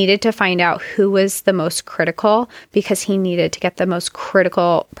 He needed to find out who was the most critical because he needed to get the most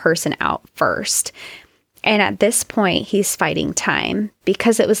critical person out first. And at this point, he's fighting time.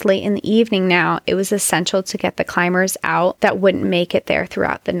 Because it was late in the evening now, it was essential to get the climbers out that wouldn't make it there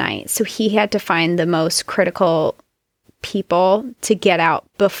throughout the night. So he had to find the most critical people to get out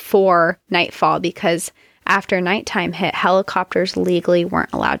before nightfall, because after nighttime hit, helicopters legally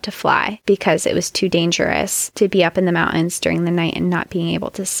weren't allowed to fly because it was too dangerous to be up in the mountains during the night and not being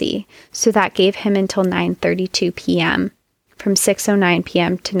able to see. So that gave him until 9:32 p.m. From 6:09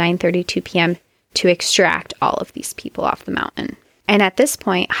 p.m. to 9:32 p.m. to extract all of these people off the mountain. And at this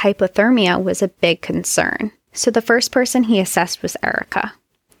point, hypothermia was a big concern. So the first person he assessed was Erica.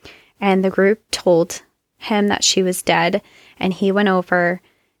 And the group told him that she was dead, and he went over,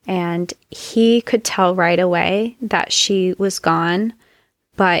 and he could tell right away that she was gone,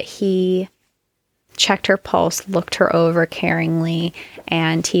 but he checked her pulse, looked her over caringly,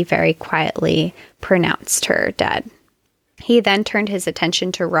 and he very quietly pronounced her dead. He then turned his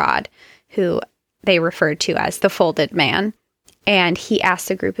attention to Rod, who they referred to as the folded man, and he asked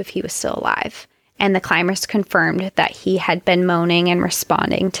the group if he was still alive. And the climbers confirmed that he had been moaning and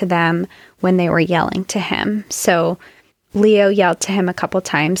responding to them when they were yelling to him. So Leo yelled to him a couple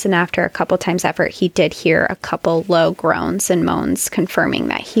times, and after a couple times effort, he did hear a couple low groans and moans, confirming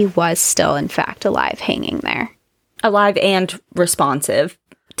that he was still, in fact, alive, hanging there. Alive and responsive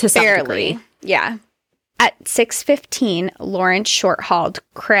to some degree. Yeah. At 6:15, Lawrence short-hauled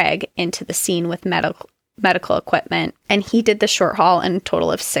Craig into the scene with medical equipment, and he did the short haul in a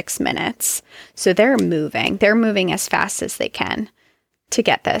total of 6 minutes. So they're moving. They're moving as fast as they can to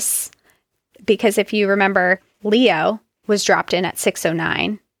get this. Because if you remember, Leo was dropped in at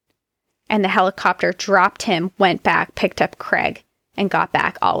 6:09, and the helicopter dropped him, went back, picked up Craig, and got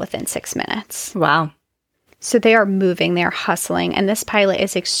back all within 6 minutes. Wow. So they are moving, they're hustling. And this pilot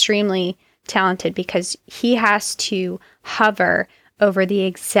is extremely talented because he has to hover over the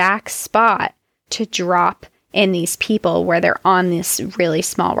exact spot to drop in these people where they're on this really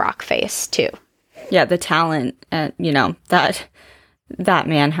small rock face too. Yeah, the talent, that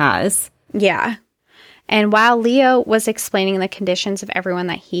man has. Yeah. And while Leo was explaining the conditions of everyone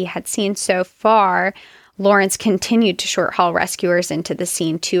that he had seen so far, Lawrence continued to short haul rescuers into the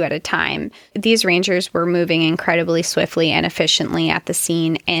scene 2 at a time. These rangers were moving incredibly swiftly and efficiently at the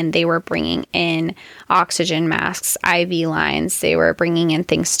scene, and they were bringing in oxygen masks, IV lines. They were bringing in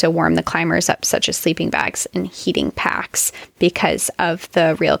things to warm the climbers up, such as sleeping bags and heating packs, because of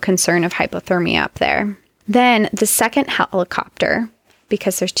the real concern of hypothermia up there. Then the second helicopter,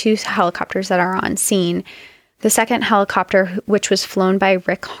 because there's 2 helicopters that are on scene, the second helicopter, which was flown by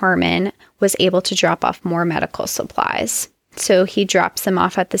Rick Harmon, was able to drop off more medical supplies. So he drops them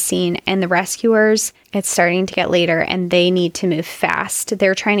off at the scene, and the rescuers, it's starting to get later, and they need to move fast.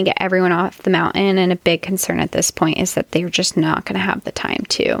 They're trying to get everyone off the mountain, and a big concern at this point is that they're just not going to have the time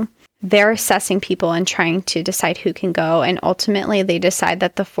to. They're assessing people and trying to decide who can go, and ultimately they decide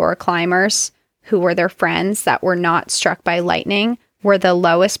that the 4 climbers, who were their friends that were not struck by lightning, were the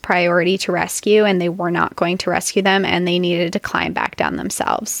lowest priority to rescue, and they were not going to rescue them, and they needed to climb back down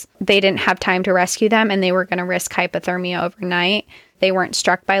themselves. They didn't have time to rescue them, and they were going to risk hypothermia overnight. They weren't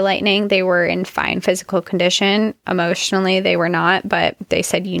struck by lightning. They were in fine physical condition. Emotionally, they were not, but they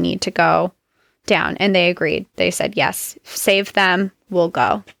said, you need to go down, and they agreed. They said, yes, save them, we'll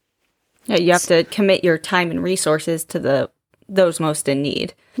go. Yeah, you have to commit your time and resources to those most in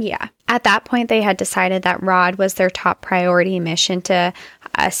need. Yeah. At that point, they had decided that Rod was their top priority mission to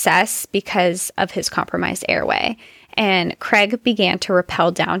assess because of his compromised airway. And Craig began to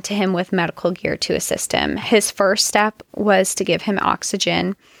rappel down to him with medical gear to assist him. His first step was to give him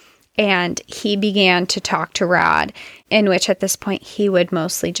oxygen, and he began to talk to Rod, in which at this point he would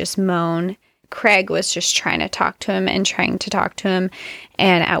mostly just moan. Craig was just trying to talk to him.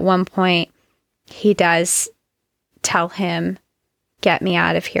 And at one point, he does tell him, get me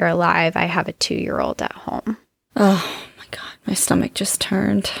out of here alive. I have a 2-year-old at home. Oh my God, my stomach just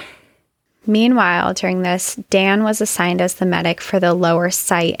turned. Meanwhile, during this, Dan was assigned as the medic for the lower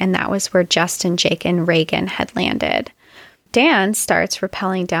site, and that was where Justin, Jake, and Reagan had landed. Dan starts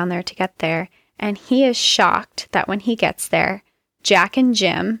rappelling down there to get there, and he is shocked that when he gets there, Jack and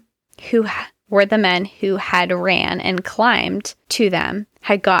Jim, who were the men who had ran and climbed to them,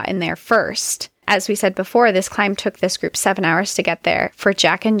 had gotten there first. As we said before, this climb took this group 7 hours to get there. For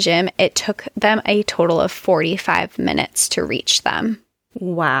Jack and Jim, it took them a total of 45 minutes to reach them.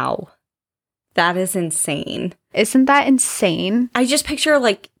 Wow. That is insane. Isn't that insane? I just picture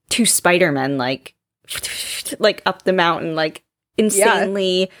like 2 Spider-Men, like up the mountain, like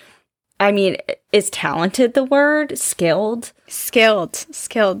insanely. Yeah. I mean, is talented the word? Skilled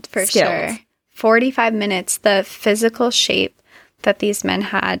for sure. 45 minutes, the physical shape that these men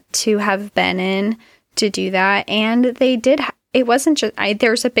had to have been in to do that. And they did, it wasn't just, there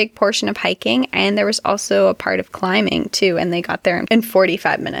was a big portion of hiking, and there was also a part of climbing too. And they got there in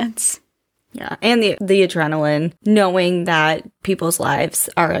 45 minutes. Yeah. And the adrenaline, knowing that people's lives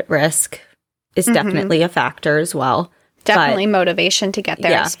are at risk is definitely a factor as well. Definitely motivation to get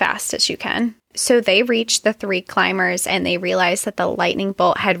there as fast as you can. So they reached the 3 climbers, and they realized that the lightning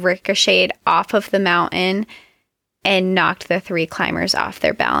bolt had ricocheted off of the mountain and knocked the 3 climbers off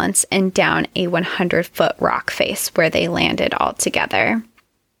their balance and down a 100-foot rock face where they landed all together.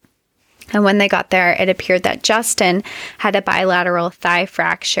 And when they got there, it appeared that Justin had a bilateral thigh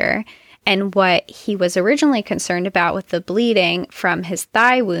fracture, and what he was originally concerned about with the bleeding from his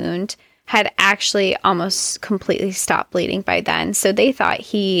thigh wound had actually almost completely stopped bleeding by then. So they thought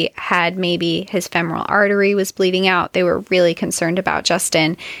he had maybe his femoral artery was bleeding out. They were really concerned about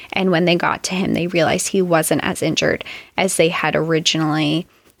Justin. And when they got to him, they realized he wasn't as injured as they had originally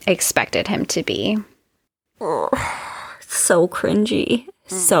expected him to be. Oh, so cringy.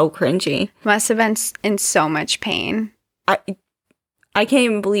 So cringy. Must have been in so much pain. I can't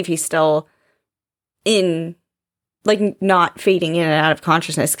even believe he's still in, like, not fading in and out of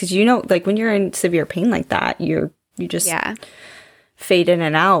consciousness. Because, like, when you're in severe pain like that, you just fade in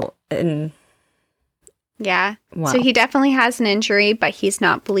and out. And yeah. Wow. So he definitely has an injury, but he's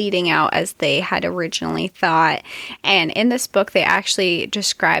not bleeding out as they had originally thought. And in this book, they actually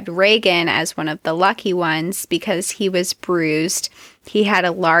described Reagan as one of the lucky ones because he was bruised. He had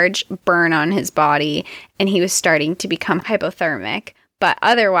a large burn on his body, and he was starting to become hypothermic. But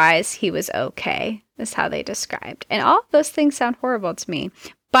otherwise, he was okay, is how they described. And all of those things sound horrible to me.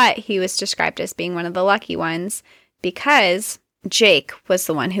 But he was described as being one of the lucky ones because Jake was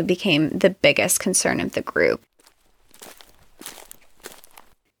the one who became the biggest concern of the group.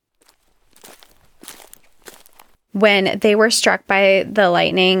 When they were struck by the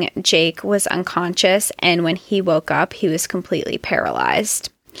lightning, Jake was unconscious, and when he woke up, he was completely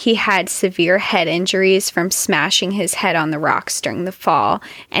paralyzed. He had severe head injuries from smashing his head on the rocks during the fall,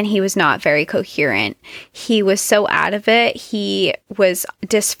 and he was not very coherent. He was so out of it, he was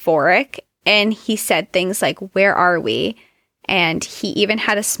dysphoric, and he said things like, "Where are we?" And he even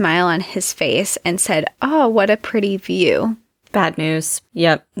had a smile on his face and said, "Oh, what a pretty view." Bad news.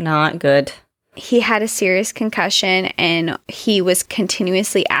 Yep, not good. He had a serious concussion, and he was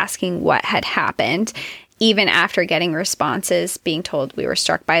continuously asking what had happened. Even after getting responses, being told we were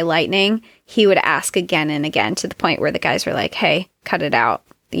struck by lightning, he would ask again and again, to the point where the guys were like, "Hey, cut it out.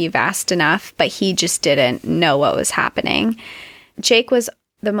 You've asked enough." But he just didn't know what was happening. Jake was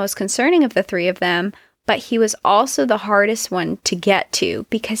the most concerning of the three of them, but he was also the hardest one to get to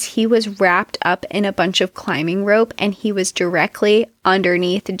because he was wrapped up in a bunch of climbing rope and he was directly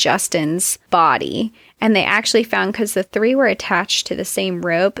underneath Justin's body. And they actually found, because the three were attached to the same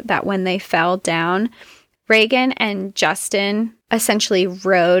rope, that when they fell down, Reagan and Justin essentially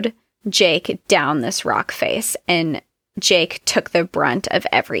rode Jake down this rock face, and Jake took the brunt of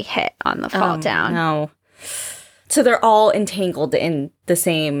every hit on the fall down. No. So they're all entangled in the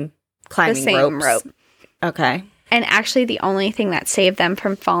same climbing rope. Okay. And actually, the only thing that saved them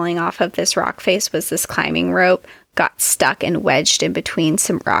from falling off of this rock face was this climbing rope got stuck and wedged in between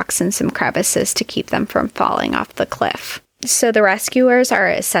some rocks and some crevices to keep them from falling off the cliff. So the rescuers are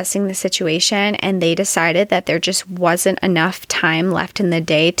assessing the situation, and they decided that there just wasn't enough time left in the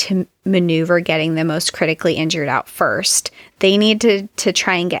day to maneuver getting the most critically injured out first. They needed to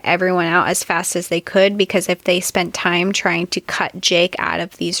try and get everyone out as fast as they could, because if they spent time trying to cut Jake out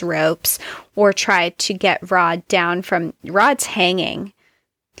of these ropes or tried to get Rod down from... Rod's hanging.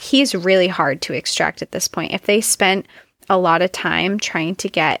 He's really hard to extract at this point. If they spent a lot of time trying to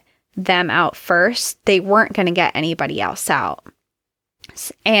get them out first, they weren't going to get anybody else out.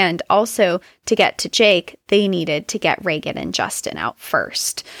 And also, to get to Jake, they needed to get Reagan and Justin out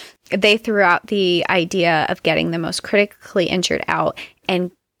first. They threw out the idea of getting the most critically injured out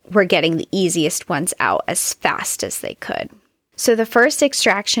and were getting the easiest ones out as fast as they could. So the first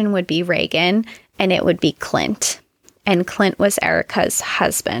extraction would be Reagan, and it would be Clint. And Clint was Erica's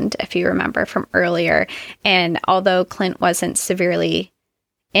husband, if you remember from earlier. And although Clint wasn't severely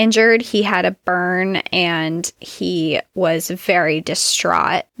injured, he had a burn and he was very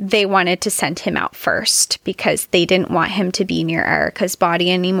distraught. They wanted to send him out first because they didn't want him to be near Erica's body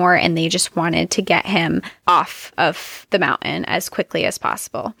anymore, and they just wanted to get him off of the mountain as quickly as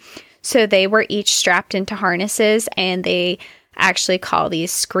possible. So they were each strapped into harnesses, and they actually call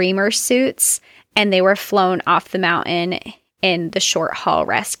these screamer suits, and they were flown off the mountain in the short haul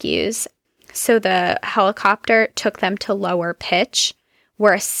rescues. So the helicopter took them to lower pitch,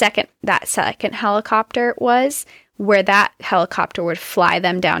 where that second helicopter was, where that helicopter would fly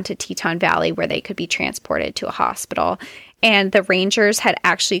them down to Teton Valley, where they could be transported to a hospital. And the Rangers had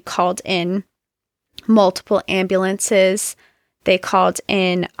actually called in multiple ambulances. They called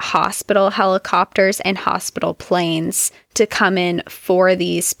in hospital helicopters and hospital planes to come in for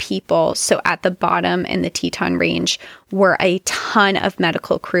these people. So at the bottom in the Teton Range were a ton of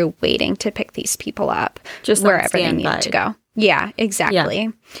medical crew waiting to pick these people up, just wherever they needed to go. Yeah, exactly.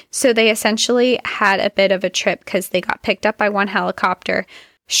 Yeah. So they essentially had a bit of a trip because they got picked up by one helicopter,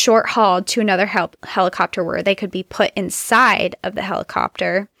 short hauled to another helicopter where they could be put inside of the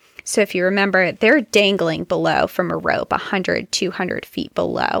helicopter. So if you remember, they're dangling below from a rope 100, 200 feet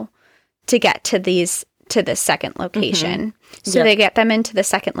below to get to this second location. Mm-hmm. So They get them into the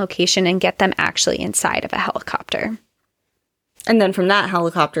second location and get them actually inside of a helicopter. And then from that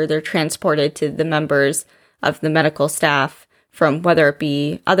helicopter, they're transported to the members of the medical staff from whether it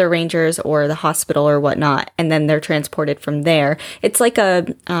be other rangers or the hospital or whatnot. And then they're transported from there. It's like a,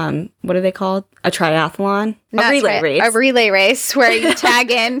 what are they called? A triathlon? A relay race. A relay race where you tag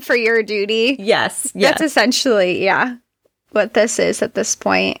in for your duty. Yes. That's essentially, what this is at this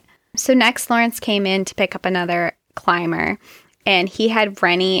point. So next, Lawrence came in to pick up another climber. And he had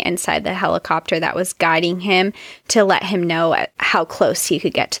Rennie inside the helicopter that was guiding him to let him know how close he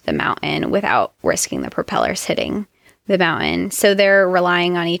could get to the mountain without risking the propellers hitting the mountain. So they're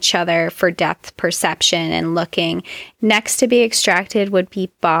relying on each other for depth perception and looking. Next to be extracted would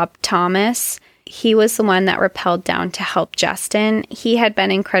be Bob Thomas. He was the one that rappelled down to help Justin. He had been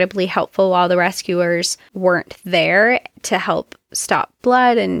incredibly helpful while the rescuers weren't there to help stop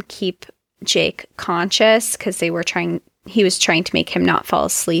blood and keep Jake conscious because they were trying he was trying to make him not fall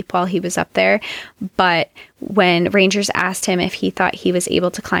asleep while he was up there. But when rangers asked him if he thought he was able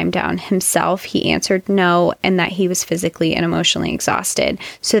to climb down himself, he answered no, and that he was physically and emotionally exhausted.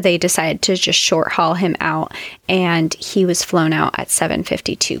 So they decided to just short haul him out, and he was flown out at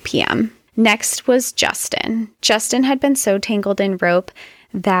 7:52 p.m. Next was Justin. Justin had been so tangled in rope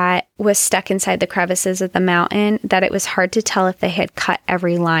that was stuck inside the crevices of the mountain that it was hard to tell if they had cut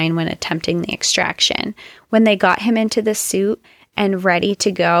every line when attempting the extraction. When they got him into the suit and ready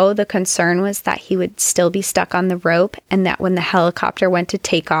to go, the concern was that he would still be stuck on the rope, and that when the helicopter went to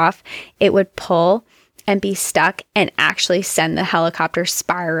take off, it would pull and be stuck and actually send the helicopter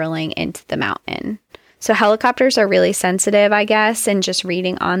spiraling into the mountain. So helicopters are really sensitive, I guess, and just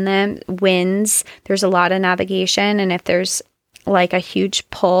reading on them, winds, there's a lot of navigation, and if there's like a huge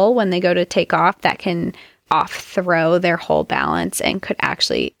pull when they go to take off, that can off-throw their whole balance and could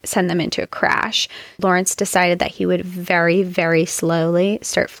actually send them into a crash. Lawrence decided that he would very, very slowly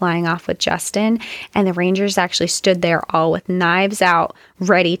start flying off with Justin, and the rangers actually stood there all with knives out,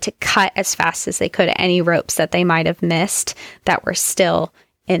 ready to cut as fast as they could at any ropes that they might have missed that were still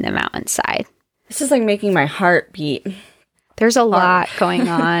in the mountainside. This is like making my heart beat. There's a lot going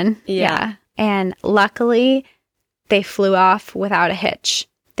on. Yeah. And luckily, they flew off without a hitch.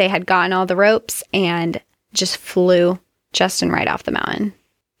 They had gotten all the ropes and just flew Justin right off the mountain.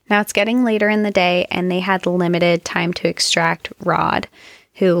 Now it's getting later in the day, and they had limited time to extract Rod,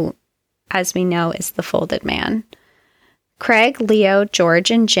 who, as we know, is the folded man. Craig, Leo, George,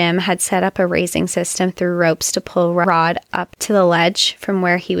 and Jim had set up a raising system through ropes to pull Rod up to the ledge from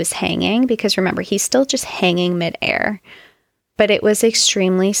where he was hanging, because remember, he's still just hanging midair. But it was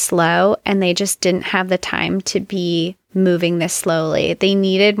extremely slow, and they just didn't have the time to be moving this slowly. They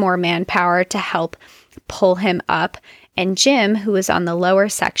needed more manpower to help pull him up. And Jim, who was on the lower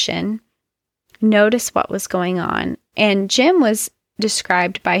section, noticed what was going on. And Jim was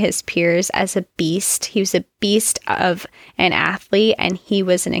described by his peers as a beast. He was a beast of an athlete, and he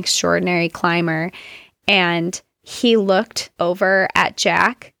was an extraordinary climber. And he looked over at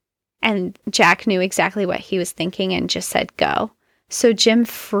Jack, and Jack knew exactly what he was thinking and just said, go. So Jim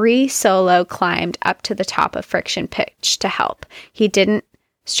free solo climbed up to the top of Friction Pitch to help. He didn't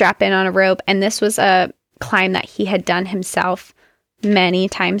strap in on a rope, and this was a climb that he had done himself many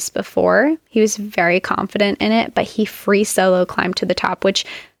times before. He was very confident in it, but he free solo climbed to the top, which,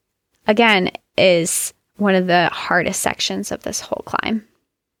 again, is one of the hardest sections of this whole climb.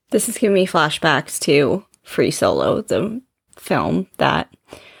 This is giving me flashbacks to Free Solo, the film that...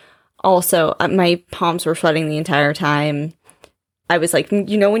 Also, my palms were sweating the entire time. I was like,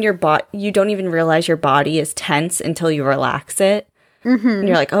 you know, when you don't even realize your body is tense until you relax it. Mm-hmm. And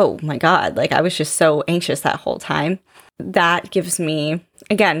you're like, oh my God, like I was just so anxious that whole time. That gives me,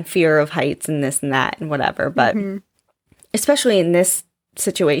 again, fear of heights and this and that and whatever. But especially in this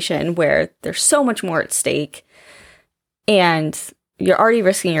situation where there's so much more at stake and you're already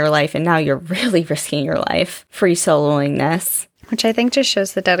risking your life, and now you're really risking your life free soloing this. Which I think just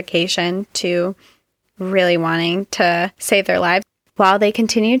shows the dedication to really wanting to save their lives. While they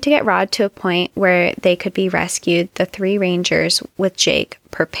continued to get Rod to a point where they could be rescued, the three rangers with Jake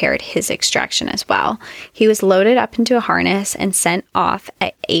prepared his extraction as well. He was loaded up into a harness and sent off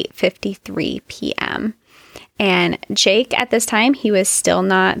at 8:53 p.m. And Jake, at this time, he was still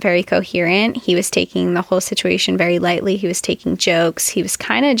not very coherent. He was taking the whole situation very lightly. He was taking jokes. He was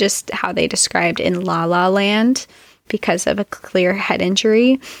kind of just how they described in La La Land, because of a clear head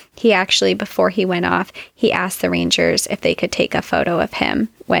injury. He actually, before he went off, he asked the rangers if they could take a photo of him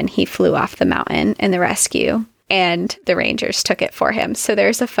when he flew off the mountain in the rescue, and the rangers took it for him. So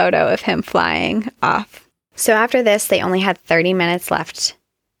there's a photo of him flying off. So after this, they only had 30 minutes left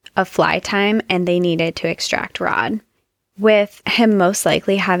of fly time, and they needed to extract Rod. With him most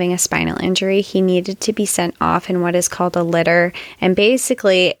likely having a spinal injury, he needed to be sent off in what is called a litter. And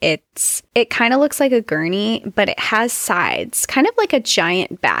basically, it kind of looks like a gurney, but it has sides, kind of like a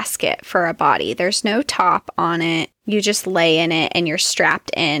giant basket for a body. There's no top on it. You just lay in it and you're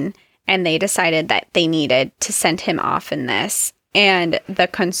strapped in. And they decided that they needed to send him off in this. And the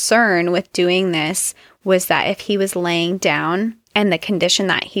concern with doing this was that if he was laying down, and the condition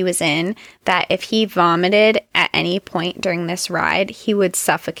that he was in, that if he vomited at any point during this ride, he would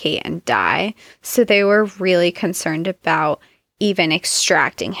suffocate and die. So they were really concerned about even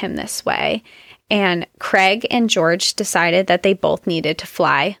extracting him this way. And Craig and George decided that they both needed to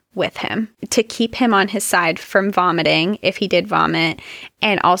fly with him to keep him on his side from vomiting if he did vomit,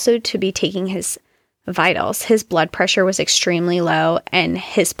 and also to be taking his vitals. His blood pressure was extremely low and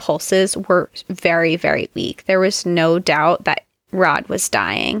his pulses were very, very weak. There was no doubt that Rod was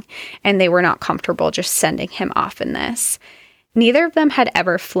dying, and they were not comfortable just sending him off in this. Neither of them had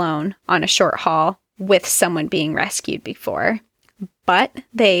ever flown on a short haul with someone being rescued before, but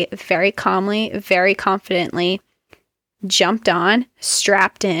they very calmly, very confidently jumped on,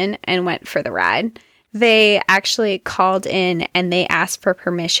 strapped in, and went for the ride. They actually called in and they asked for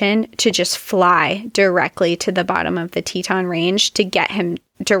permission to just fly directly to the bottom of the Teton Range to get him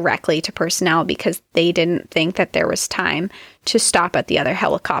directly to personnel, because they didn't think that there was time to stop at the other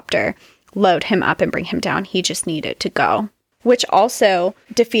helicopter, load him up, and bring him down. He just needed to go, which also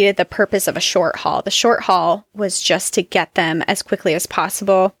defeated the purpose of a short haul. The short haul was just to get them as quickly as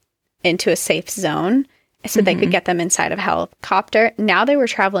possible into a safe zone so they could get them inside of a helicopter. Now they were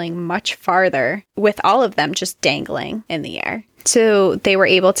traveling much farther with all of them just dangling in the air. So they were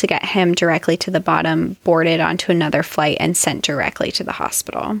able to get him directly to the bottom, boarded onto another flight, and sent directly to the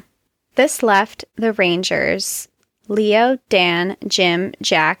hospital. This left the Rangers, Leo, Dan, Jim,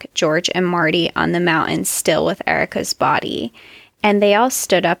 Jack, George, and Marty on the mountain still with Erica's body. And they all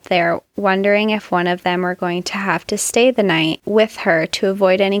stood up there wondering if one of them were going to have to stay the night with her to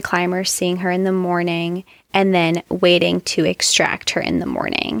avoid any climbers seeing her in the morning, and then waiting to extract her in the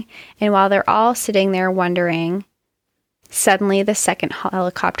morning. And while they're all sitting there wondering, suddenly the second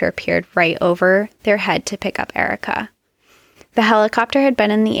helicopter appeared right over their head to pick up Erica. The helicopter had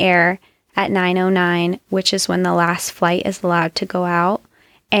been in the air at 9:09, which is when the last flight is allowed to go out.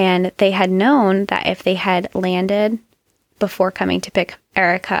 And they had known that if they had landed before coming to pick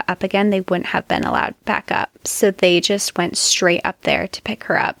Erica up again, they wouldn't have been allowed back up. So they just went straight up there to pick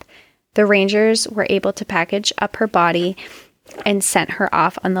her up. The Rangers were able to package up her body and sent her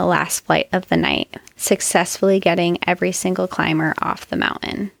off on the last flight of the night, successfully getting every single climber off the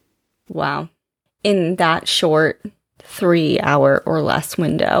mountain. Wow. In that short 3-hour or less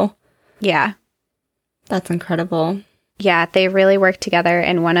window. Yeah. That's incredible. Yeah, they really worked together,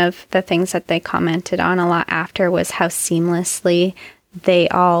 and one of the things that they commented on a lot after was how seamlessly they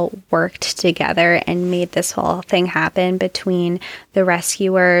all worked together and made this whole thing happen between the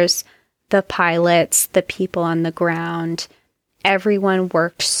rescuers, the pilots, the people on the ground. Everyone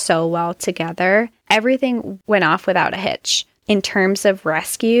worked so well together. Everything went off without a hitch. In terms of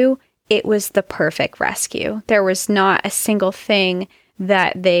rescue, it was the perfect rescue. There was not a single thing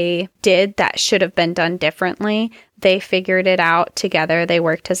that they did that should have been done differently. They figured it out together. They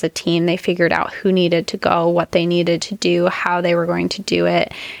worked as a team. They figured out who needed to go, what they needed to do, how they were going to do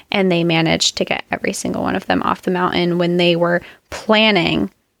it. And they managed to get every single one of them off the mountain when they were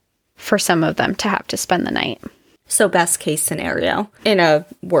planning for some of them to have to spend the night. So best case scenario. In a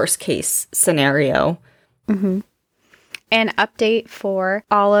worst case scenario. Mm-hmm. An update for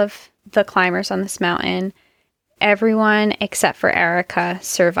all of the climbers on this mountain. Everyone except for Erica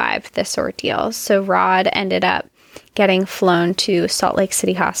survived this ordeal. So Rod ended up getting flown to Salt Lake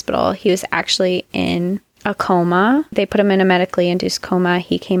City Hospital. He was actually in a coma. They put him in a medically induced coma.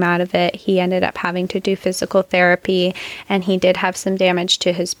 He came out of it. He ended up having to do physical therapy, and he did have some damage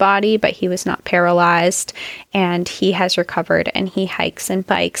to his body, but he was not paralyzed, and he has recovered, and he hikes and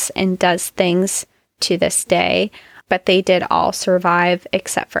bikes and does things to this day. But they did all survive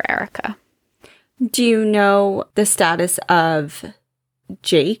except for Erica. Do you know the status of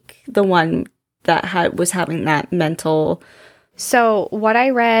Jake, the one that was having that mental? So what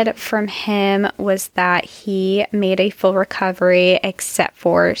I read from him was that he made a full recovery, except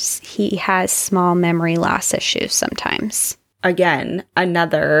for he has small memory loss issues sometimes. Again,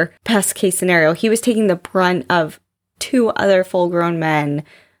 another best case scenario. He was taking the brunt of 2 other full-grown men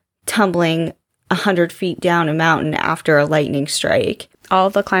tumbling 100 feet down a mountain after a lightning strike. All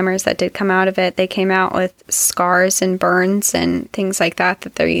the climbers that did come out of it, they came out with scars and burns and things like that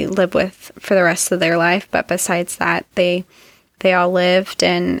they live with for the rest of their life. But besides that, they all lived,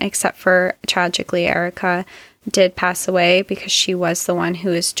 and except for, tragically, Erica did pass away because she was the one who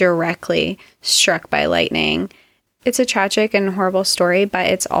was directly struck by lightning. It's a tragic and horrible story, but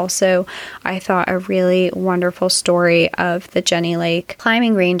it's also, I thought, a really wonderful story of the Jenny Lake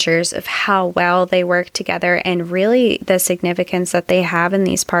Climbing Rangers, of how well they work together, and really the significance that they have in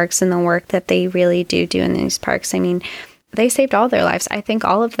these parks and the work that they really do in these parks. I mean, they saved all their lives. I think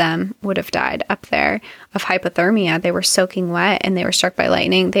all of them would have died up there of hypothermia. They were soaking wet and they were struck by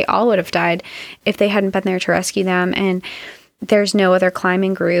lightning. They all would have died if they hadn't been there to rescue them. And there's no other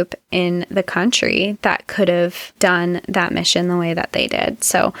climbing group in the country that could have done that mission the way that they did.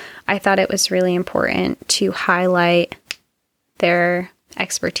 So I thought it was really important to highlight their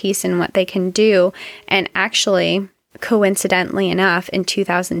expertise and what they can do. And actually, coincidentally enough, in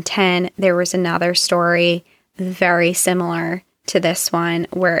 2010, there was another story very similar to this one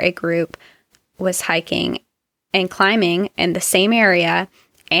where a group was hiking and climbing in the same area,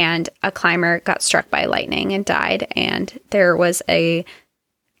 and a climber got struck by lightning and died. And there was a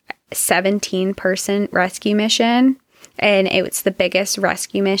 17-person rescue mission, and it was the biggest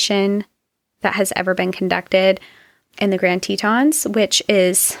rescue mission that has ever been conducted in the Grand Tetons, which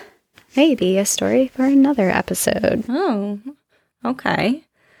is maybe a story for another episode. Oh, okay.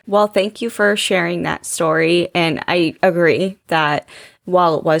 Well, thank you for sharing that story. And I agree that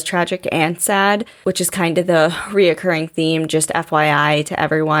while it was tragic and sad, which is kind of the reoccurring theme, just FYI to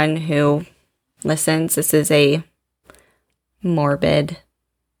everyone who listens, this is a morbid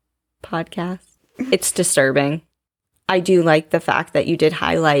podcast. It's disturbing. I do like the fact that you did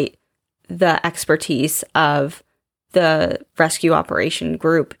highlight the expertise of the rescue operation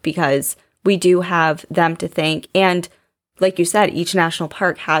group, because we do have them to thank. And like you said, each national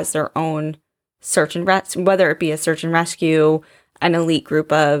park has their own search and rescue, whether it be a search and rescue, an elite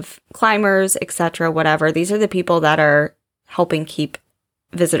group of climbers, etc., whatever. These are the people that are helping keep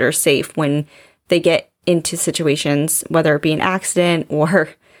visitors safe when they get into situations, whether it be an accident or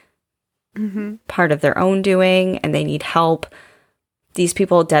part of their own doing, and they need help. These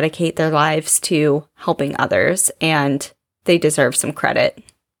people dedicate their lives to helping others, and they deserve some credit.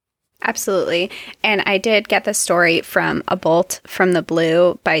 Absolutely. And I did get the story from A Bolt from the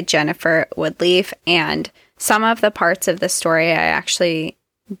Blue by Jennifer Woodleaf, and some of the parts of the story I actually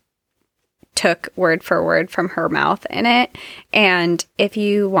took word for word from her mouth in it. And if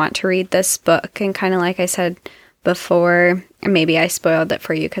you want to read this book, and kind of like I said before, maybe I spoiled it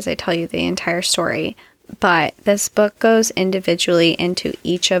for you because I tell you the entire story, but this book goes individually into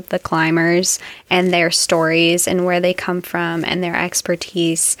each of the climbers and their stories and where they come from and their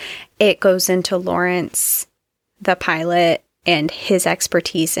expertise. It goes into Lawrence, the pilot, and his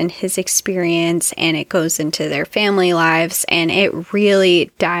expertise and his experience, and it goes into their family lives, and it really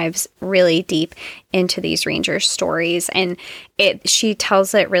dives really deep into these rangers' stories. And she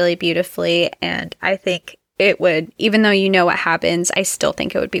tells it really beautifully, and I think it would, even though you know what happens, I still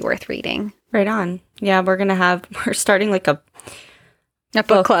think it would be worth reading. Right on. Yeah, we're starting like a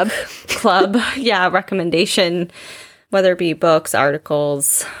book club. Yeah, recommendation, whether it be books,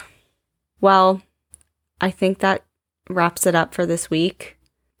 articles. Well, I think that wraps it up for this week.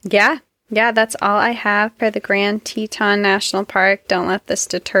 Yeah, that's all I have for the Grand Teton National Park. Don't let this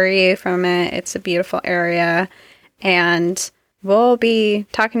deter you from it. It's a beautiful area, and we'll be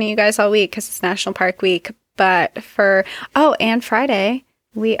talking to you guys all week because it's National Park Week. But and Friday,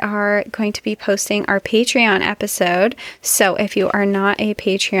 we are going to be posting our Patreon episode. So if you are not a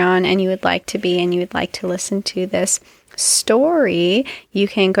Patreon and you would like to be, and you would like to listen to this story, you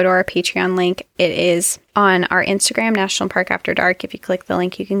can go to our Patreon link. It is on our Instagram, National Park After Dark. If you click the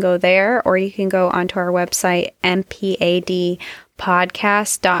link, you can go there, or you can go onto our website,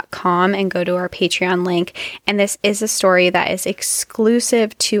 mpadpodcast.com, and go to our Patreon link. And this is a story that is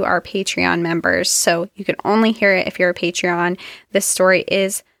exclusive to our Patreon members, so you can only hear it if you're a Patreon. This story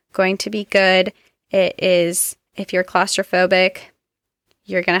is going to be good. It is, if you're claustrophobic,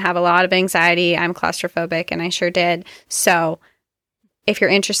 you're going to have a lot of anxiety. I'm claustrophobic, and I sure did. So if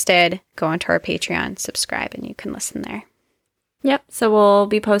you're interested, go onto our Patreon, subscribe, and you can listen there. Yep. So we'll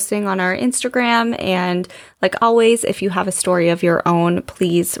be posting on our Instagram. And like always, if you have a story of your own,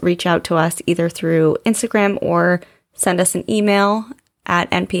 please reach out to us either through Instagram or send us an email at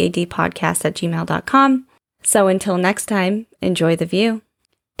npadpodcast@gmail.com. So until next time, enjoy the view.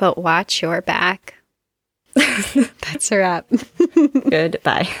 But watch your back. That's a wrap.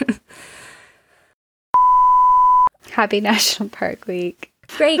 Goodbye. Happy National Park Week.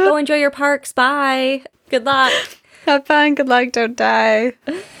 Great. Go enjoy your parks. Bye. Good luck. Have fun. Good luck. Don't die.